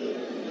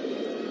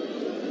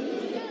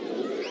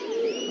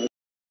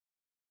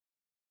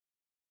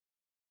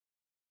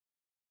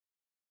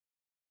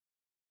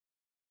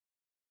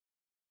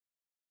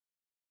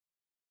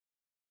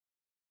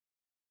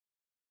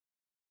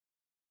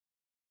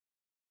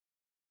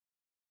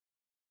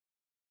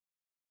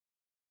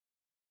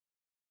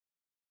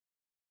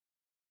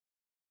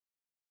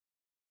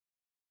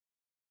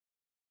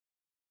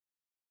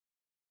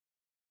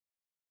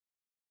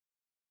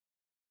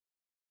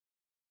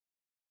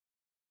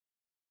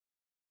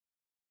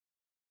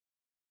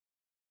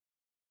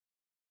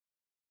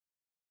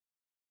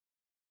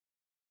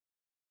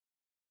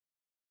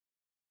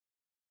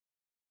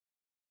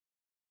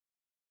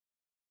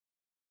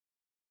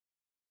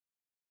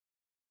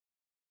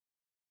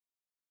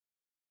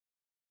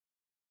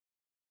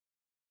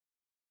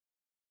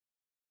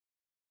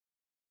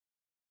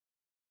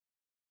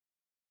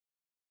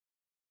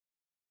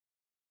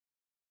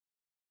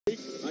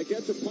 I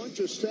get to punch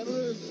a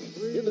senator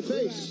in the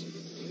face.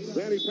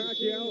 Manny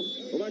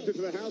Pacquiao, elected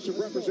to the House of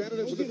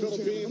Representatives of the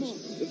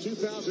Philippines in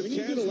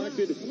 2010,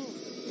 elected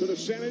to the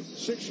Senate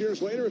 6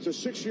 years later. It's a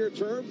 6-year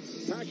term.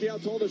 Pacquiao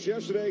told us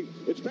yesterday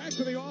it's back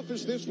to the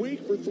office this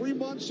week for 3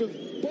 months of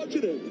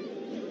budgeting.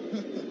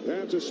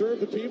 And to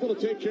serve the people,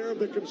 to take care of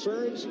the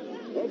concerns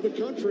of the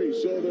country.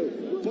 So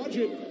the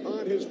budget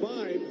on his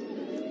mind.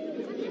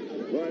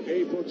 But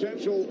a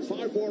potential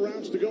 5 more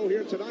rounds to go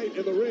here tonight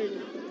in the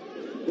ring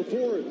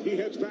before he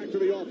heads back to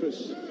the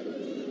office.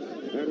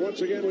 And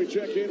once again, we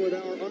check in with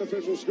our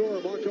unofficial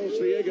scorer, Marcos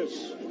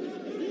Villegas.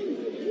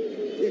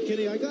 Yeah,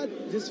 Kenny, I got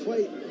this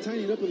fight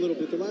tightened up a little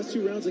bit. The last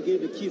 2 rounds I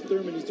gave to Keith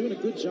Thurman. He's doing a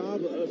good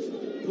job of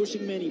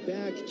pushing Manny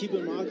back, keeping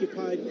him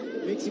occupied,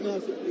 mixing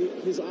up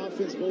his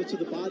offense both to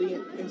the body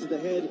and to the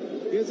head.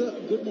 He has a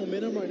good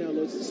momentum right now,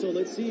 so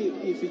let's see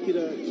if he could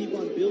keep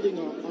on building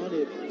on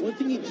it. One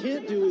thing he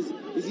can't do is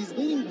he's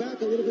leaning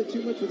back a little bit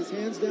too much with his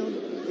hands down,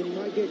 and he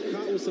might get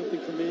caught with something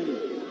from Manny.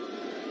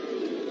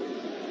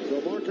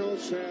 So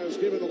Marcos has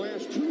given the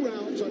last 2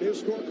 rounds on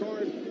his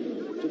scorecard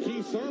to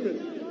Keith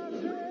Thurman.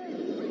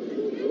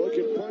 Look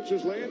at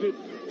punches landed.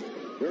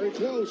 Very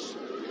close.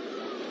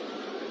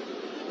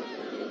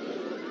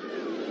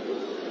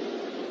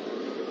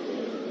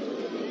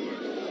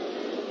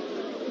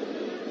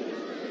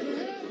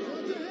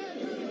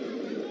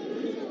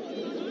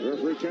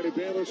 Referee Kenny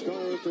Bayless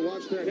calling to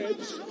watch their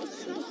heads.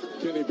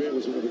 Kenny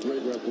Bayless, one of the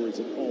great referees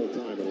of all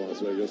time in Las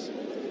Vegas.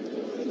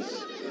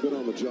 He's been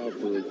on the job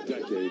for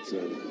decades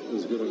and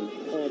has been in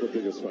all the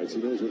biggest fights.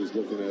 He knows what he's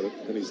looking at,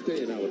 and he's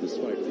staying out of this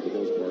fight for the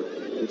most part,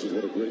 which is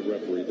what a great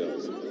referee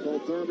does.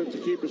 Told Thurman to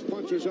keep his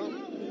punches up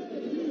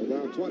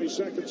about 20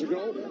 seconds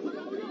ago.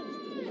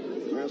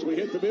 As we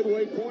hit the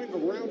midway point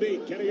of round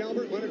 8, Kenny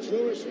Albert, Lennox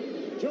Lewis,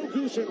 Joe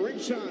Goosen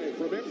ringside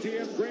from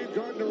MGM Grand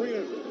Garden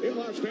Arena in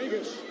Las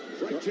Vegas.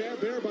 Right jab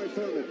there by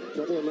Thurman.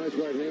 Couple of nice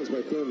right hands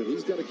by Thurman.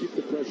 He's got to keep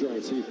the pressure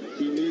on. See,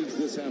 he needs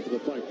this half of the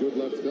fight. Good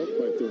left hook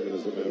by Thurman,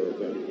 as a matter of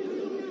fact.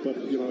 But,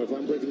 you know, if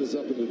I'm breaking this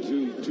up into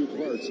two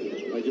parts,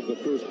 I give the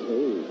first,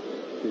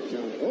 good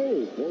count.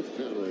 Both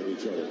countering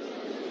each other.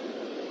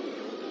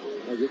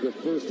 I give the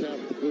first half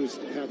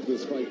of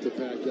this fight to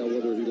Pacquiao,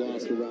 whether he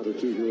lost a round or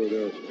 2 here or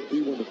there.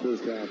 He won the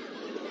first half.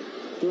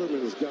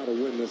 Thurman has got to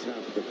win this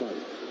half of the fight.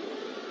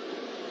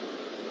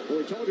 Well,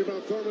 we told you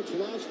about Thurman's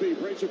philosophy. He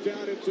breaks it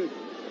down into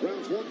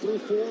rounds 1 through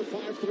 4,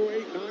 5 through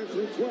 8, 9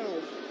 through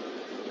 12.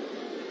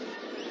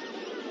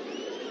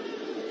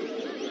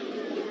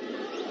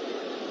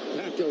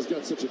 Pacquiao's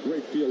got such a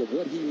great feel of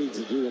what he needs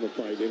to do in a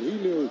fight, and he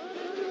knew,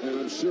 and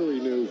I'm sure he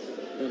knew,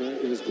 and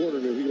his corner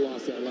knew he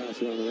lost that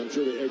last round, and I'm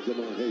sure they egged him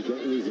on, hey,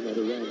 don't lose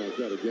another round like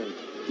that again.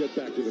 Get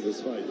back into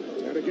this fight.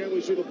 And again,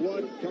 we see the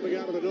blood coming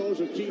out of the nose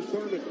of Keith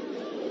Thurman.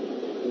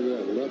 Look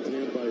at that, left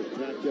hand by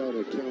Pacquiao and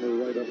a counter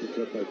right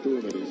uppercut by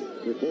Thurman.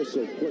 They're both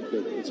so quick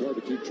that it's hard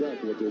to keep track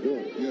of what they're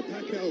doing. Yeah,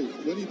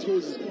 Pacquiao, when he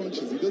throws his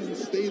punches, he doesn't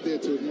stay there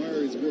to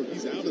admire his work.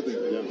 He's out of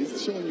there. Yeah.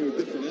 He's showing you a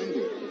different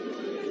angle.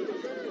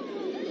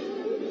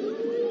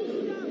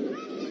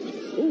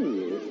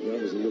 That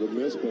was a little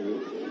miss, but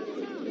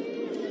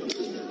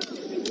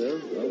there,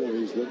 that one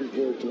he's looking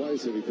for it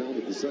twice, and he found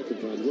it the second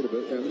time a little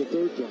bit, and the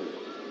third time.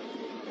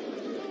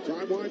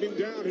 Time winding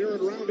down here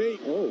in round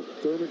 8.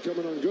 Thurman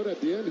coming on good at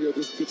the end here.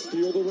 This could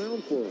steal the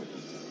round for him.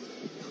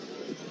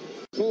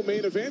 Full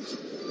main event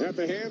at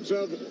the hands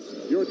of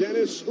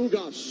Yordenis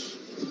Ugas.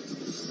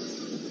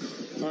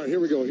 All right, here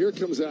we go. Here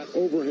comes that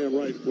overhand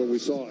right where we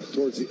saw it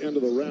towards the end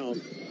of the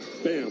round.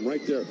 Bam,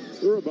 right there.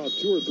 There were about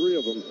 2 or 3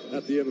 of them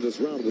at the end of this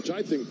round, which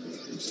I think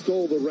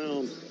stole the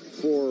round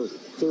for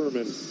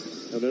Thurman.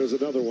 And there's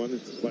another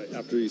one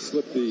after he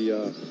slipped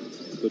the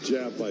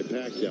jab by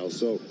Pacquiao.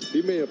 So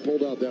he may have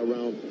pulled out that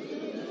round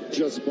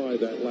just by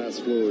that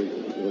last flurry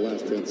in the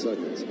last 10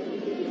 seconds.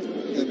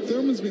 And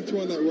Thurman's been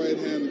throwing that right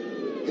hand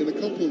in a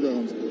couple of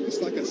rounds. It's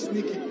like a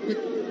sneaky, quick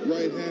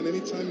right hand.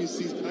 Anytime he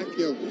sees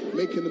Pacquiao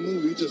making the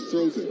move, he just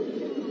throws it.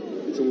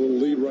 It's a little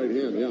lead right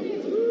hand, yeah.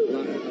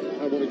 And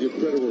I want to give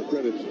credit where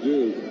credit's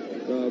due.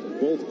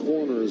 Both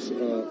corners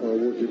are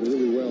working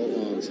really well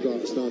on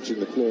staunching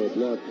the flow of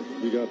blood.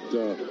 You got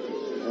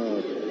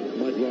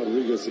Mike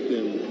Rodriguez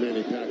in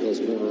Manny Pacquiao's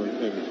corner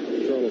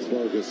and Carlos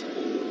Vargas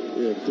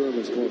in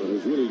Thurman's corner,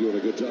 who's really doing a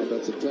good job.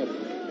 That's a tough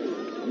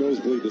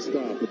nosebleed to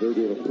stop, but they're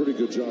doing a pretty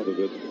good job of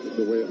it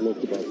the way it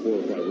looked about 4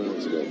 or 5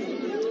 rounds ago.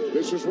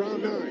 This is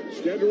round 9,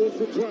 scheduled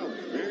for 12.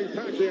 Manny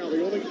Pacquiao,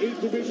 the only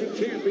 8th division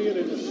champion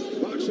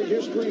in boxing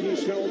history.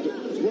 He's held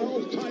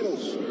 12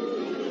 titles.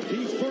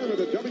 Keith Thurman,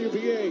 the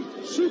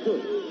WBA super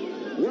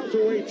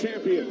welterweight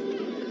champion,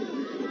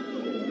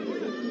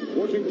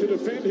 working to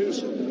defend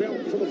his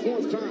belt for the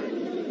 4th time.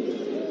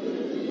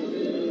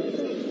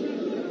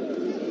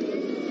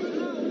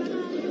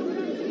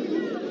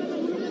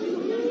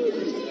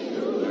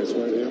 Nice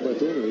right hand by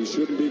Thurman. He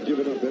shouldn't be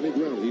giving up any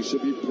ground. He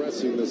should be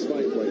pressing this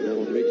fight right now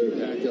and making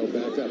Pacquiao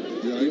back up.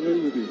 Yeah, I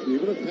agree with you.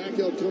 Even if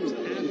Pacquiao comes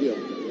at him,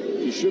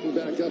 he shouldn't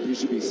back up. He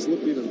should be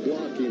slipping and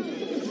blocking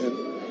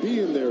and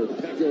being there.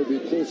 Pacquiao will be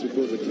closer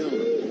for the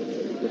counter.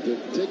 But to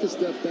take a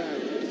step back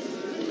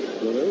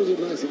Well, there was a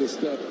nice little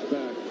step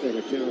back and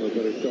a counter,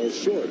 but it fell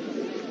short.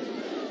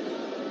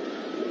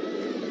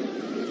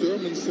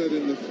 Thurman said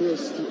in the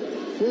first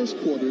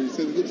quarter, he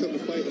said he looks at the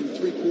fight in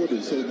 3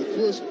 quarters. So the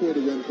first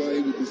quarter went by,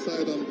 he would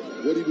decide on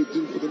what he would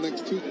do for the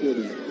next 2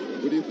 quarters.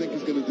 What do you think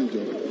he's going to do,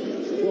 Joe?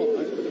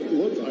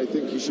 Well, I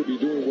think he should be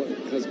doing what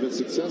has been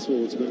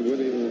successful. It's been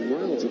winning in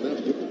rounds, and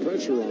that's putting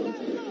pressure on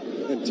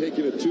and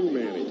taking it to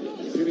Manny,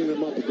 pinning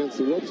him up against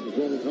the ropes and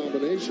throwing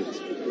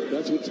combinations.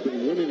 That's what's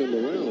been winning in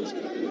the rounds.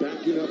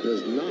 Backing up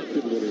has not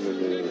been winning in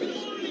the rounds.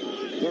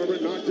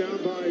 Thurman knocked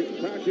down by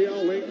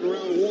Pacquiao late in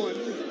round 1.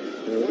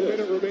 1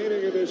 minute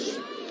remaining in this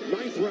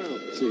 9th round.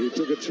 See, he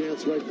took a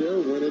chance right there,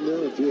 went in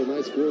there and threw a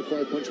nice 4 or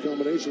 5 punch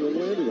combination and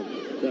landed him.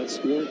 That's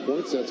scoring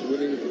points. That's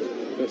winning.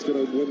 That's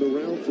going to win the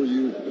round for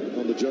you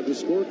on the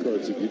judges'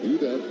 scorecards if you do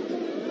that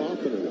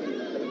often enough.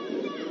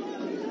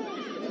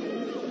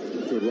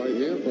 The right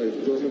hand by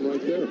Thurman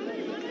right there.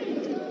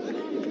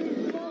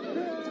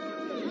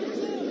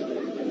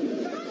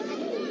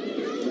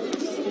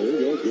 There you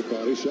go, good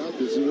body shot.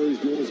 This is where he's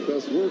doing his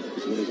best work,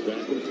 is when he's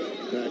backing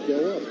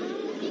Pacquiao up.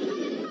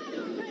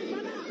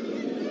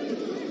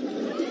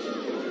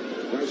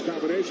 Nice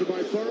combination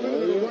by Thurman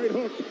and a right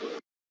hook.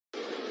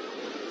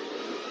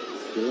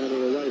 He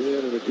landed a right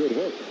hand and a good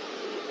hook.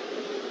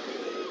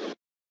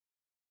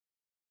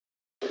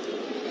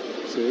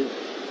 See?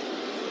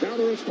 Now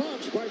the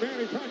response by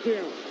Manny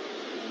Pacquiao.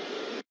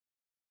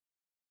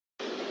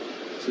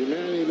 See,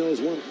 Manny knows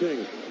one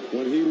thing.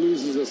 When he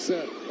loses a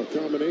set, a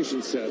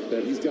combination set,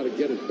 that he's got to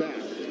get it back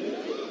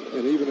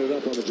and even it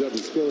up on the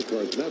judges'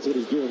 scorecards. And that's what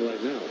he's doing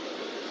right now.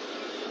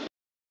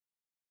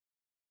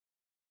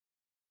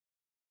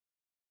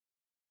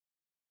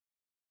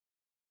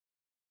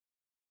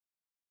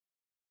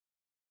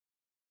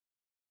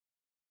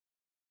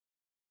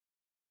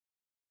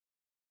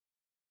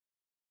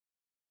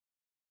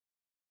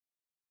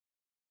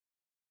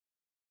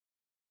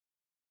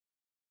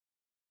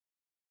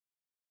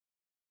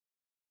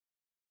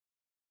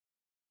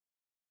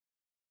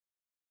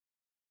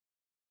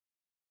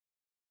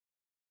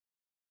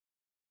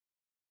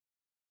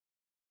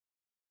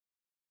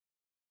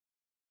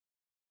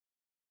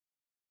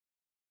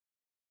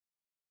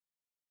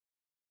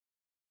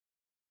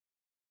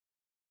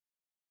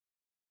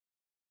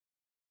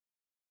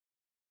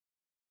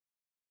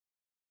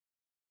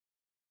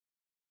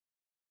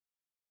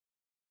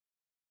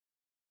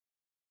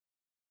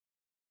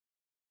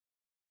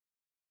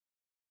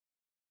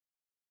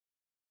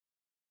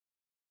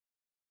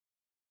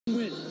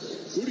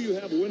 Who do you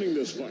have winning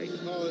this fight?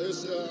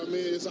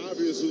 It's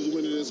obvious who's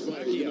winning this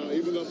fight. You know,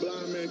 even the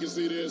blind man can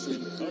see this.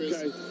 And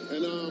Okay.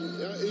 And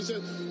he's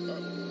just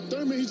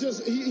Thurman.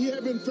 He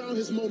haven't found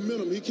his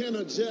momentum. He can't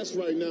adjust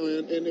right now.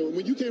 And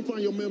when you can't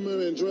find your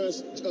momentum and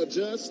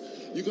adjust,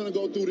 you're gonna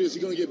go through this.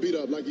 You're gonna get beat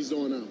up like he's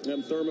doing now.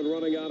 And Thurman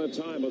running out of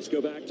time. Let's go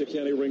back to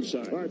Kenny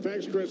ringside. All right,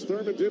 thanks, Chris.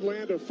 Thurman did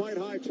land a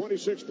fight-high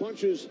 26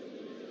 punches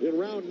in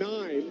round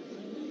 9.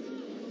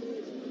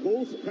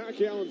 Both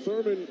Pacquiao and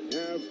Thurman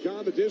have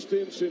gone the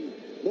distance in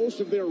most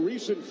of their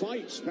recent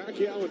fights.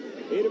 Pacquiao in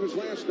 8 of his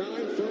last 9,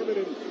 Thurman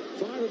in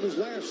 5 of his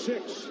last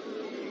 6.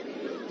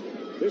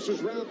 This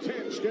is round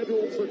 10,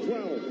 scheduled for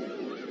 12.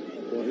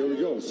 Well, here we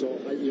go. So,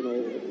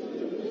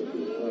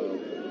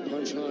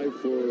 punch high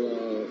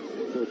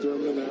for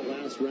Thurman in that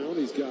last round.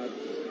 He's got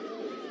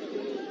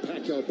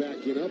Pacquiao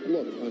backing up.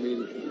 Look, I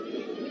mean,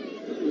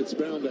 it's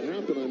bound to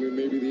happen. I mean,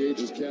 maybe the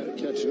age is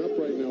catching up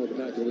right now with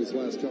Pacquiao these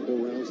last couple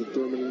of rounds, and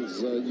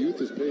Thurman's youth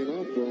is paying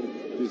off for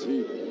him because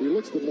he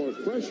looks the more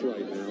fresh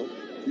right now.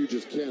 You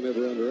just can't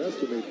ever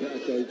underestimate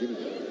Pacquiao. He can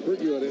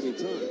hurt you at any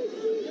time.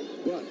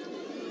 But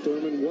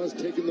Thurman was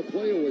taking the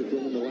play away from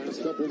him the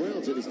last couple of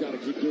rounds, and he's got to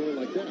keep doing it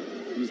like that.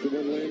 He's the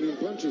one landing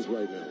punches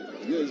right now.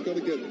 Yeah, he's got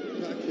to get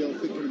Pacquiao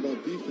thinking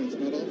about defense,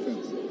 not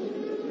offense.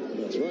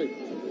 That's right.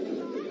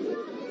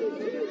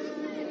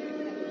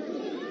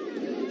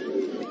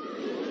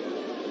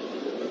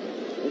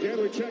 Again,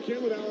 we check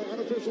in with our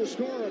unofficial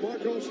scorer,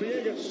 Marcos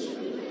Villegas.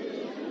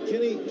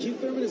 Kenny, Keith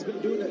Thurman has been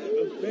doing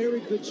a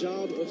very good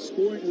job of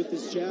scoring with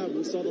his jab.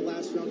 We saw the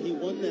last round he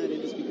won that,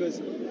 and it's because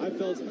I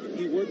felt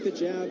he worked the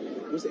jab,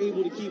 was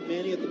able to keep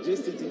Manny at the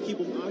distance and keep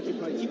him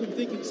occupied, keep him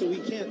thinking so he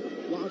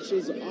can't launch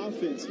his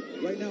offense.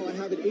 Right now, I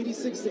have it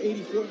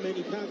 86-84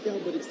 Manny Pacquiao,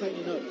 but it's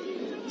tightening up.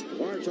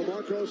 All right, so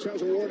Marcos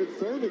has awarded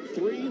Thurman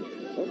 3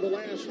 of the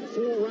last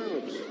 4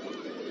 rounds.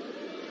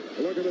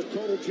 A look at the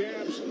total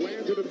jabs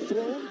landed and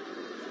thrown.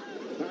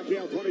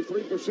 Pacquiao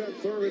 23%,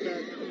 Thurman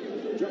at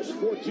just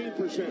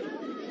 14%.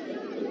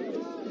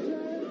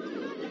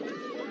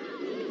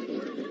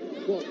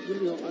 Well,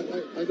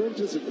 I don't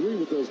disagree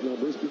with those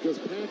numbers because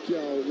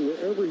Pacquiao,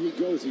 wherever he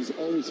goes, he's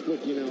always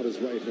flicking out his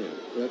right hand.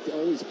 That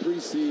always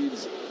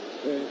precedes,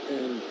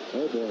 and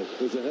oh boy,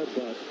 there's a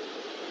headbutt.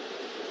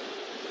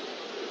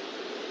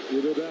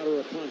 Either that or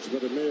a punch,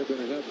 but it may have been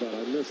a headbutt.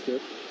 I missed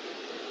it.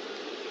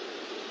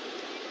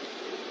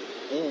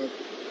 Oh.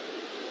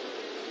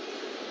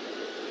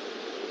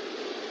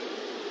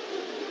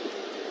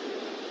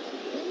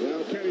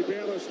 Well, Kenny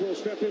Bayless will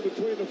step in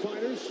between the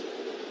fighters.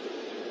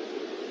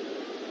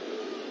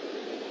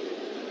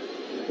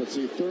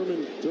 see,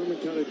 Thurman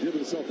kind of did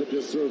himself a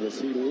disservice.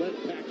 He let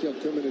Pacquiao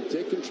come in and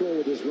take control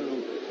of this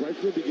round right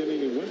from the beginning.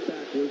 He went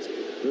backwards.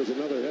 There's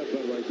another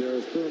headbutt right there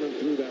as Thurman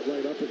threw that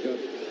right uppercut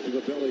to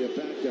the belly of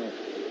Pacquiao.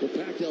 But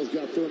Pacquiao's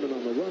got Thurman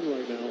on the run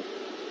right now,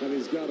 and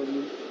he's got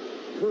him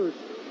hurt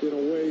in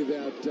a way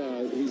that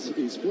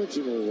he's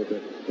flinching a little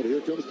bit. But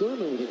here comes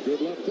Thurman with a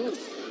good left hook.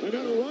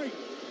 Another right.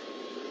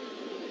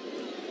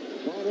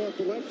 Followed up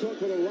the left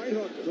hook with a right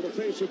hook to the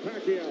face of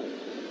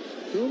Pacquiao.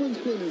 Thurman's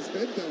putting his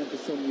head down for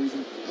some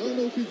reason. I don't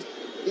know if he's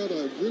got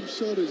a rib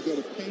shot or he's got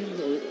a pain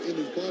in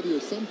his body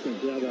or something.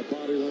 Yeah, that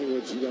body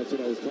language, that's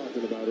what I was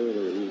talking about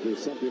earlier.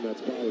 There's something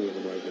that's bothering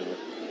him right now.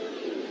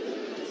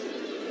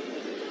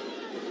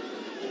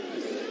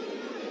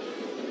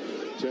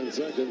 Ten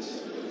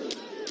seconds.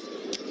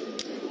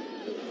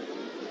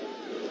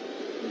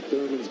 And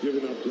Thurman's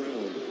giving up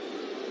ground.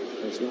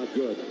 That's not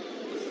good.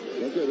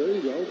 Okay, there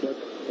you go. But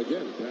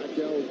again,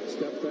 Pacquiao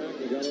stepped back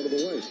and got out of the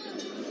way.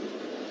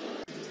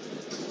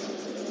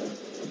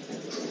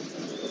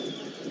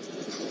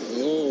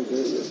 Oh,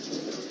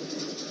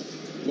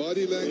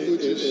 body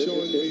language is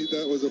showing me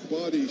that was a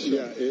body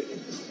shot.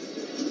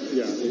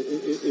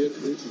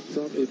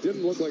 It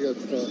didn't look like a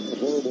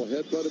horrible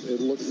headbutt. It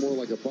looked more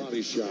like a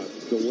body shot,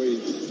 the way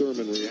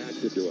Thurman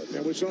reacted to it.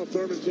 And we saw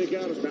Thurman take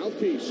out his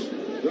mouthpiece,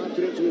 dropped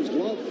it into his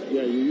glove.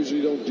 Yeah, you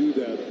usually don't do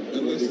that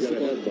unless you get a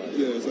headbutt.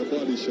 Yeah, it's a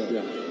body shot.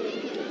 Yeah.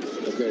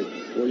 Okay,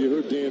 well, you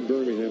heard Dan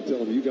Birmingham tell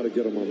him you got to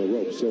get him on the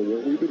rope. So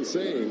what we've been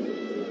saying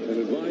and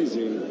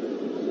advising,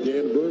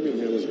 Dan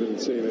Birmingham has been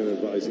saying and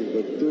advising,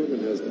 but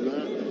Thurman has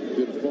not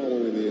been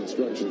following the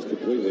instructions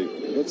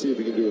completely. Let's see if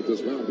he can do it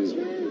this round.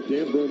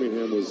 Dan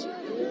Birmingham was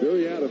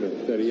very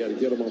adamant that he had to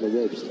get him on the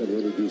ropes and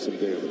really do some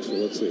damage. So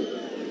let's see.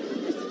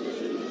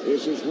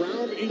 This is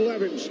round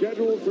 11,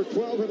 scheduled for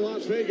 12 in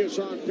Las Vegas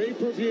on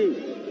pay-per-view.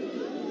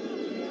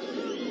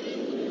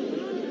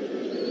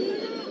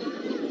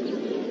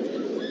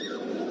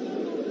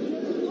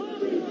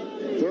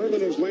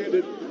 Thurman has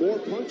landed more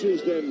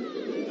punches than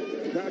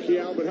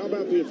Pacquiao, but how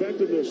about the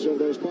effectiveness of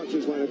those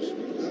punches, Lennox?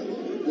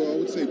 Well, I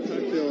would say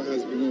Pacquiao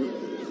has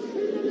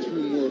two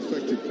more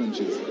effective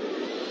punches.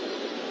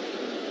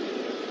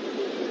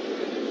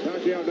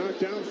 Pacquiao knocked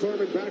down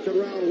Thurman back in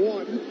round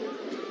 1.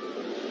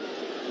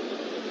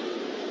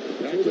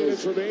 2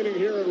 minutes remaining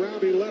here in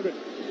round 11.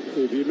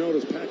 If you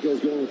notice,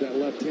 Pacquiao's going with that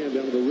left hand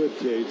down to the rib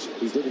cage.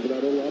 He's looking for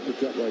that little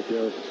uppercut right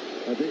there.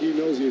 I think he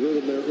knows he hurt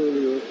him there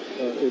earlier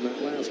in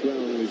that last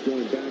round, and he's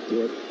going back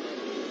to it.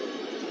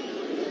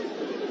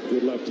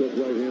 Good left hook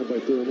right hand by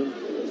Thurman.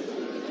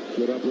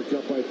 Good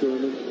uppercut by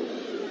Thurman.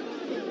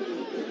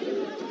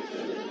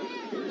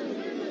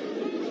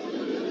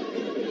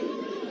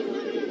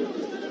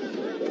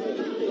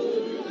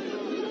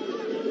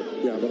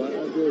 Yeah, but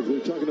if we're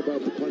talking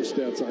about the punch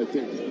stats, I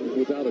think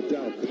without a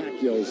doubt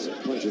Pacquiao's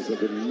punches have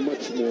been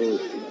much more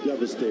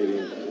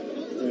devastating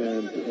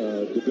and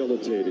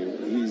debilitating.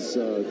 He's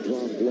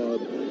drawn blood.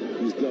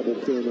 He's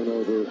doubled Thurman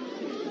over.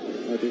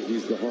 I think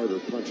he's the harder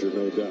puncher,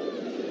 no doubt.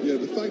 Yeah,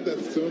 the fact that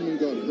Thurman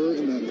got hurt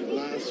in that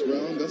last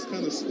round, that's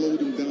kind of slowed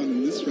him down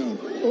in this round.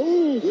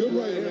 Oh, good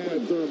right hand by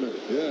Thurman.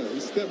 Yeah, he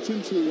stepped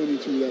into it when he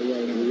threw that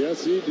right hand.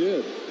 Yes, he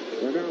did.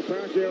 And now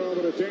Pacquiao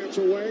able to dance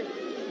away.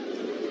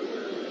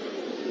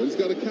 But he's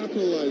got to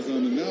capitalize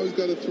on it. Now he's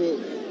got to throw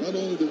not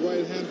only the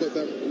right hand, but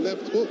that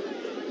left hook.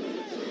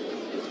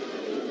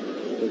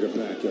 Look at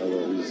Pacquiao,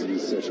 though.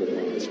 He's such a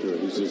monster.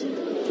 He just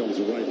comes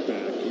right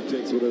back. He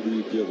takes whatever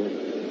you give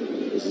him.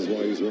 This is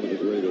why he's one of the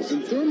greatest.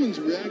 And Thurman's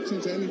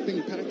reacting to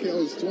anything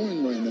Pacquiao is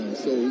throwing right now.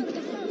 So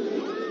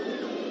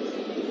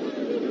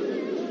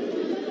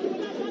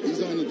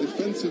he's on a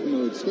defensive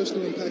mode,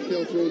 especially when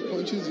Pacquiao throws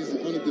punches. He's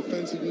on a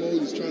defensive mode.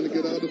 He's trying to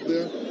get out of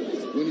there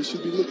when he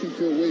should be looking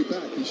for a way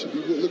back. He should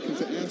be looking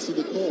to answer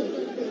the call.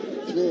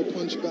 Throw a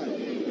punch back.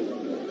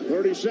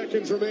 30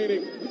 seconds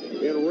remaining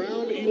in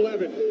round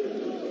 11.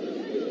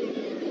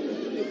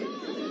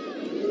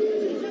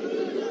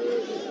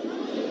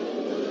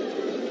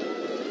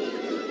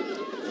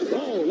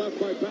 Oh, left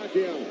by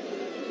Pacquiao.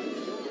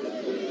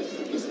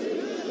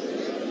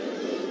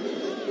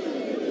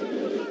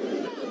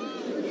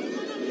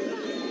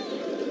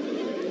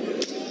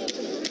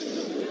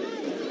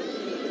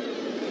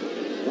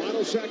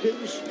 Final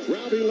seconds,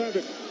 round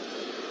 11.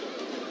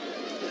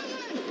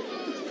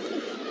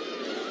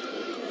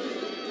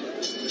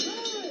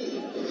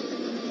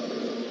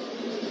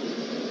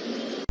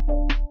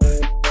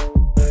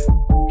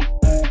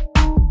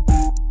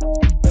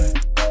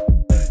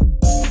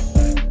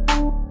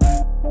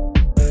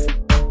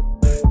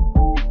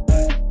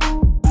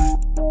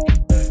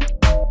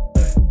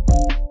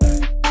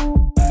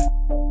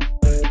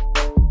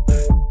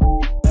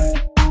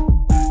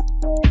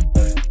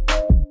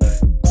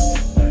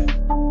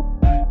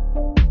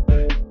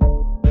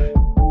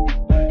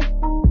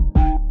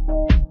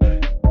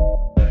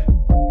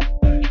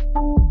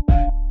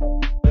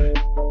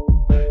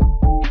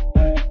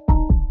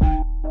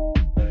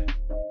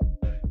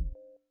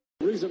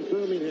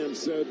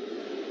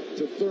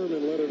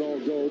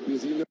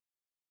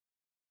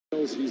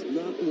 knows he's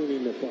not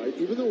winning the fight.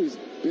 Even though he's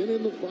been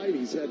in the fight,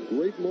 he's had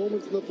great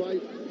moments in the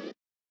fight.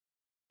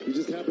 He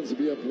just happens to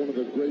be up one of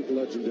the great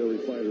legendary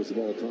fighters of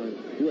all time,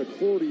 who at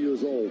 40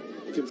 years old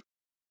can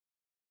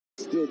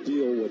still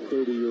deal with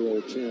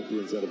 30-year-old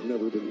champions that have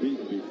never been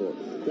beaten before.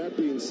 That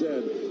being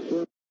said,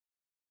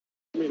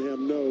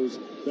 Birmingham knows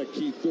that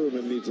Keith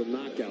Thurman needs a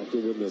knockout to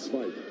win this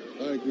fight.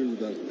 I agree with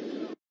that.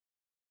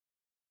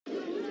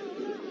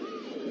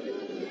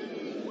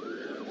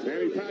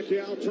 Manny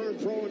Pacquiao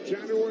turned pro in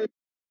January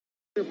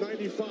of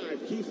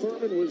 '95. Keith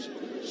Thurman was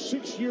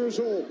 6 years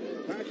old.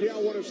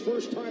 Pacquiao won his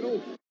first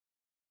title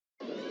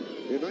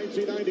in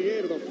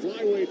 1998 in the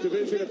flyweight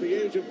division at the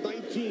age of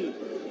 19.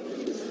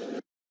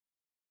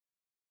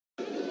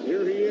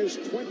 Here he is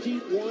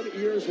 21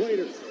 years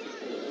later.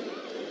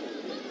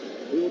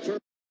 He will turn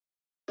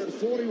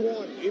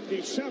 41 in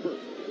December.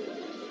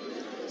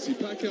 See,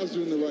 Pacquiao's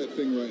doing the right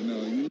thing right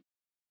now. He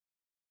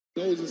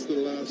knows it's the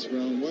last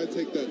round. Why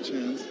take that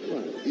chance?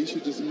 Right. He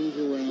should just move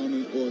around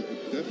or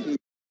definitely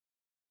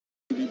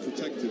be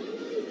protected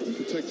and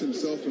protect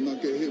himself and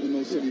not get hit with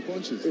no silly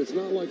punches. It's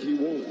not like he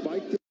won't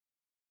fight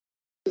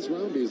this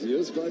round, because he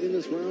is fighting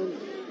this round,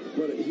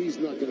 but he's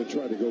not going to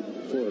try to go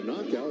for a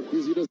knockout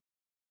because he doesn't.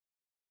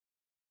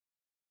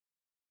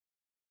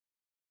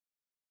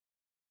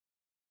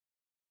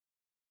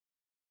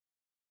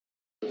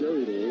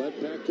 Gary let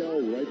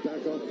Pacquiao right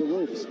back off the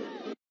ropes.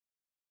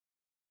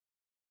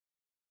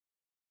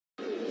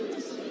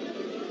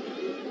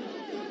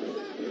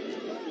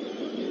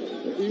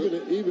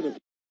 Even if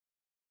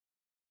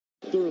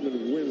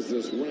Thurman wins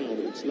this round,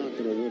 it's not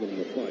going to win him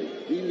the fight.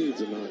 He needs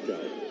a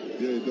knockout.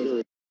 Yeah, he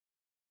does.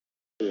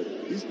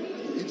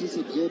 He just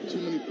absorbed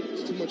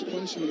too much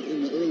punishment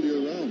in the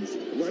earlier rounds.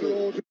 Right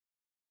all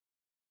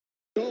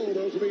go.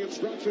 Those are the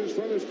instructions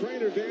from his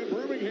trainer, Dan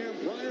Birmingham,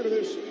 prior to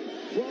this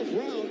 12th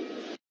round.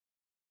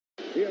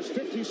 He has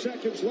 50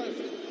 seconds left.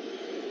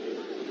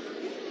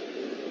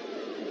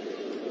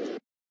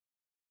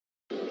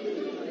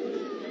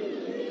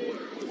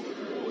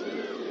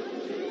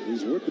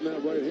 He's whipping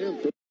that right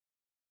hand,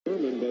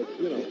 Thurman, but,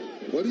 you know.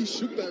 But he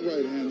shook that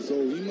right hand, so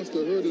he must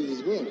have heard it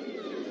as well.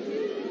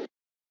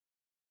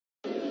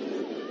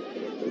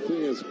 The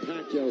thing is,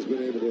 Pacquiao's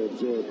been able to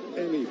absorb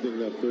anything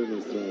that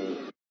Thurman's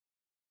thrown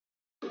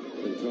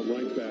and come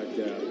right back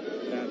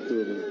at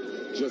Thurman,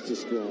 just as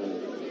strong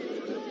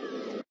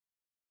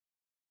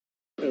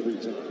every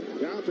time.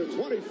 Down to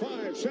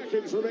 25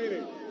 seconds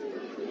remaining.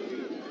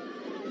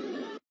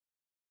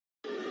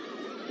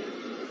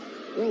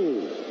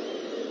 Oh.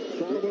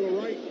 Caught him with a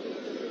right.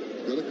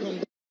 Gotta come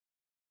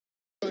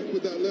back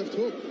with that left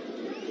hook.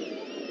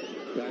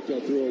 Pacquiao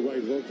threw a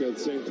right hook. At the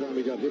same time,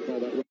 he got hit by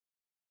that right.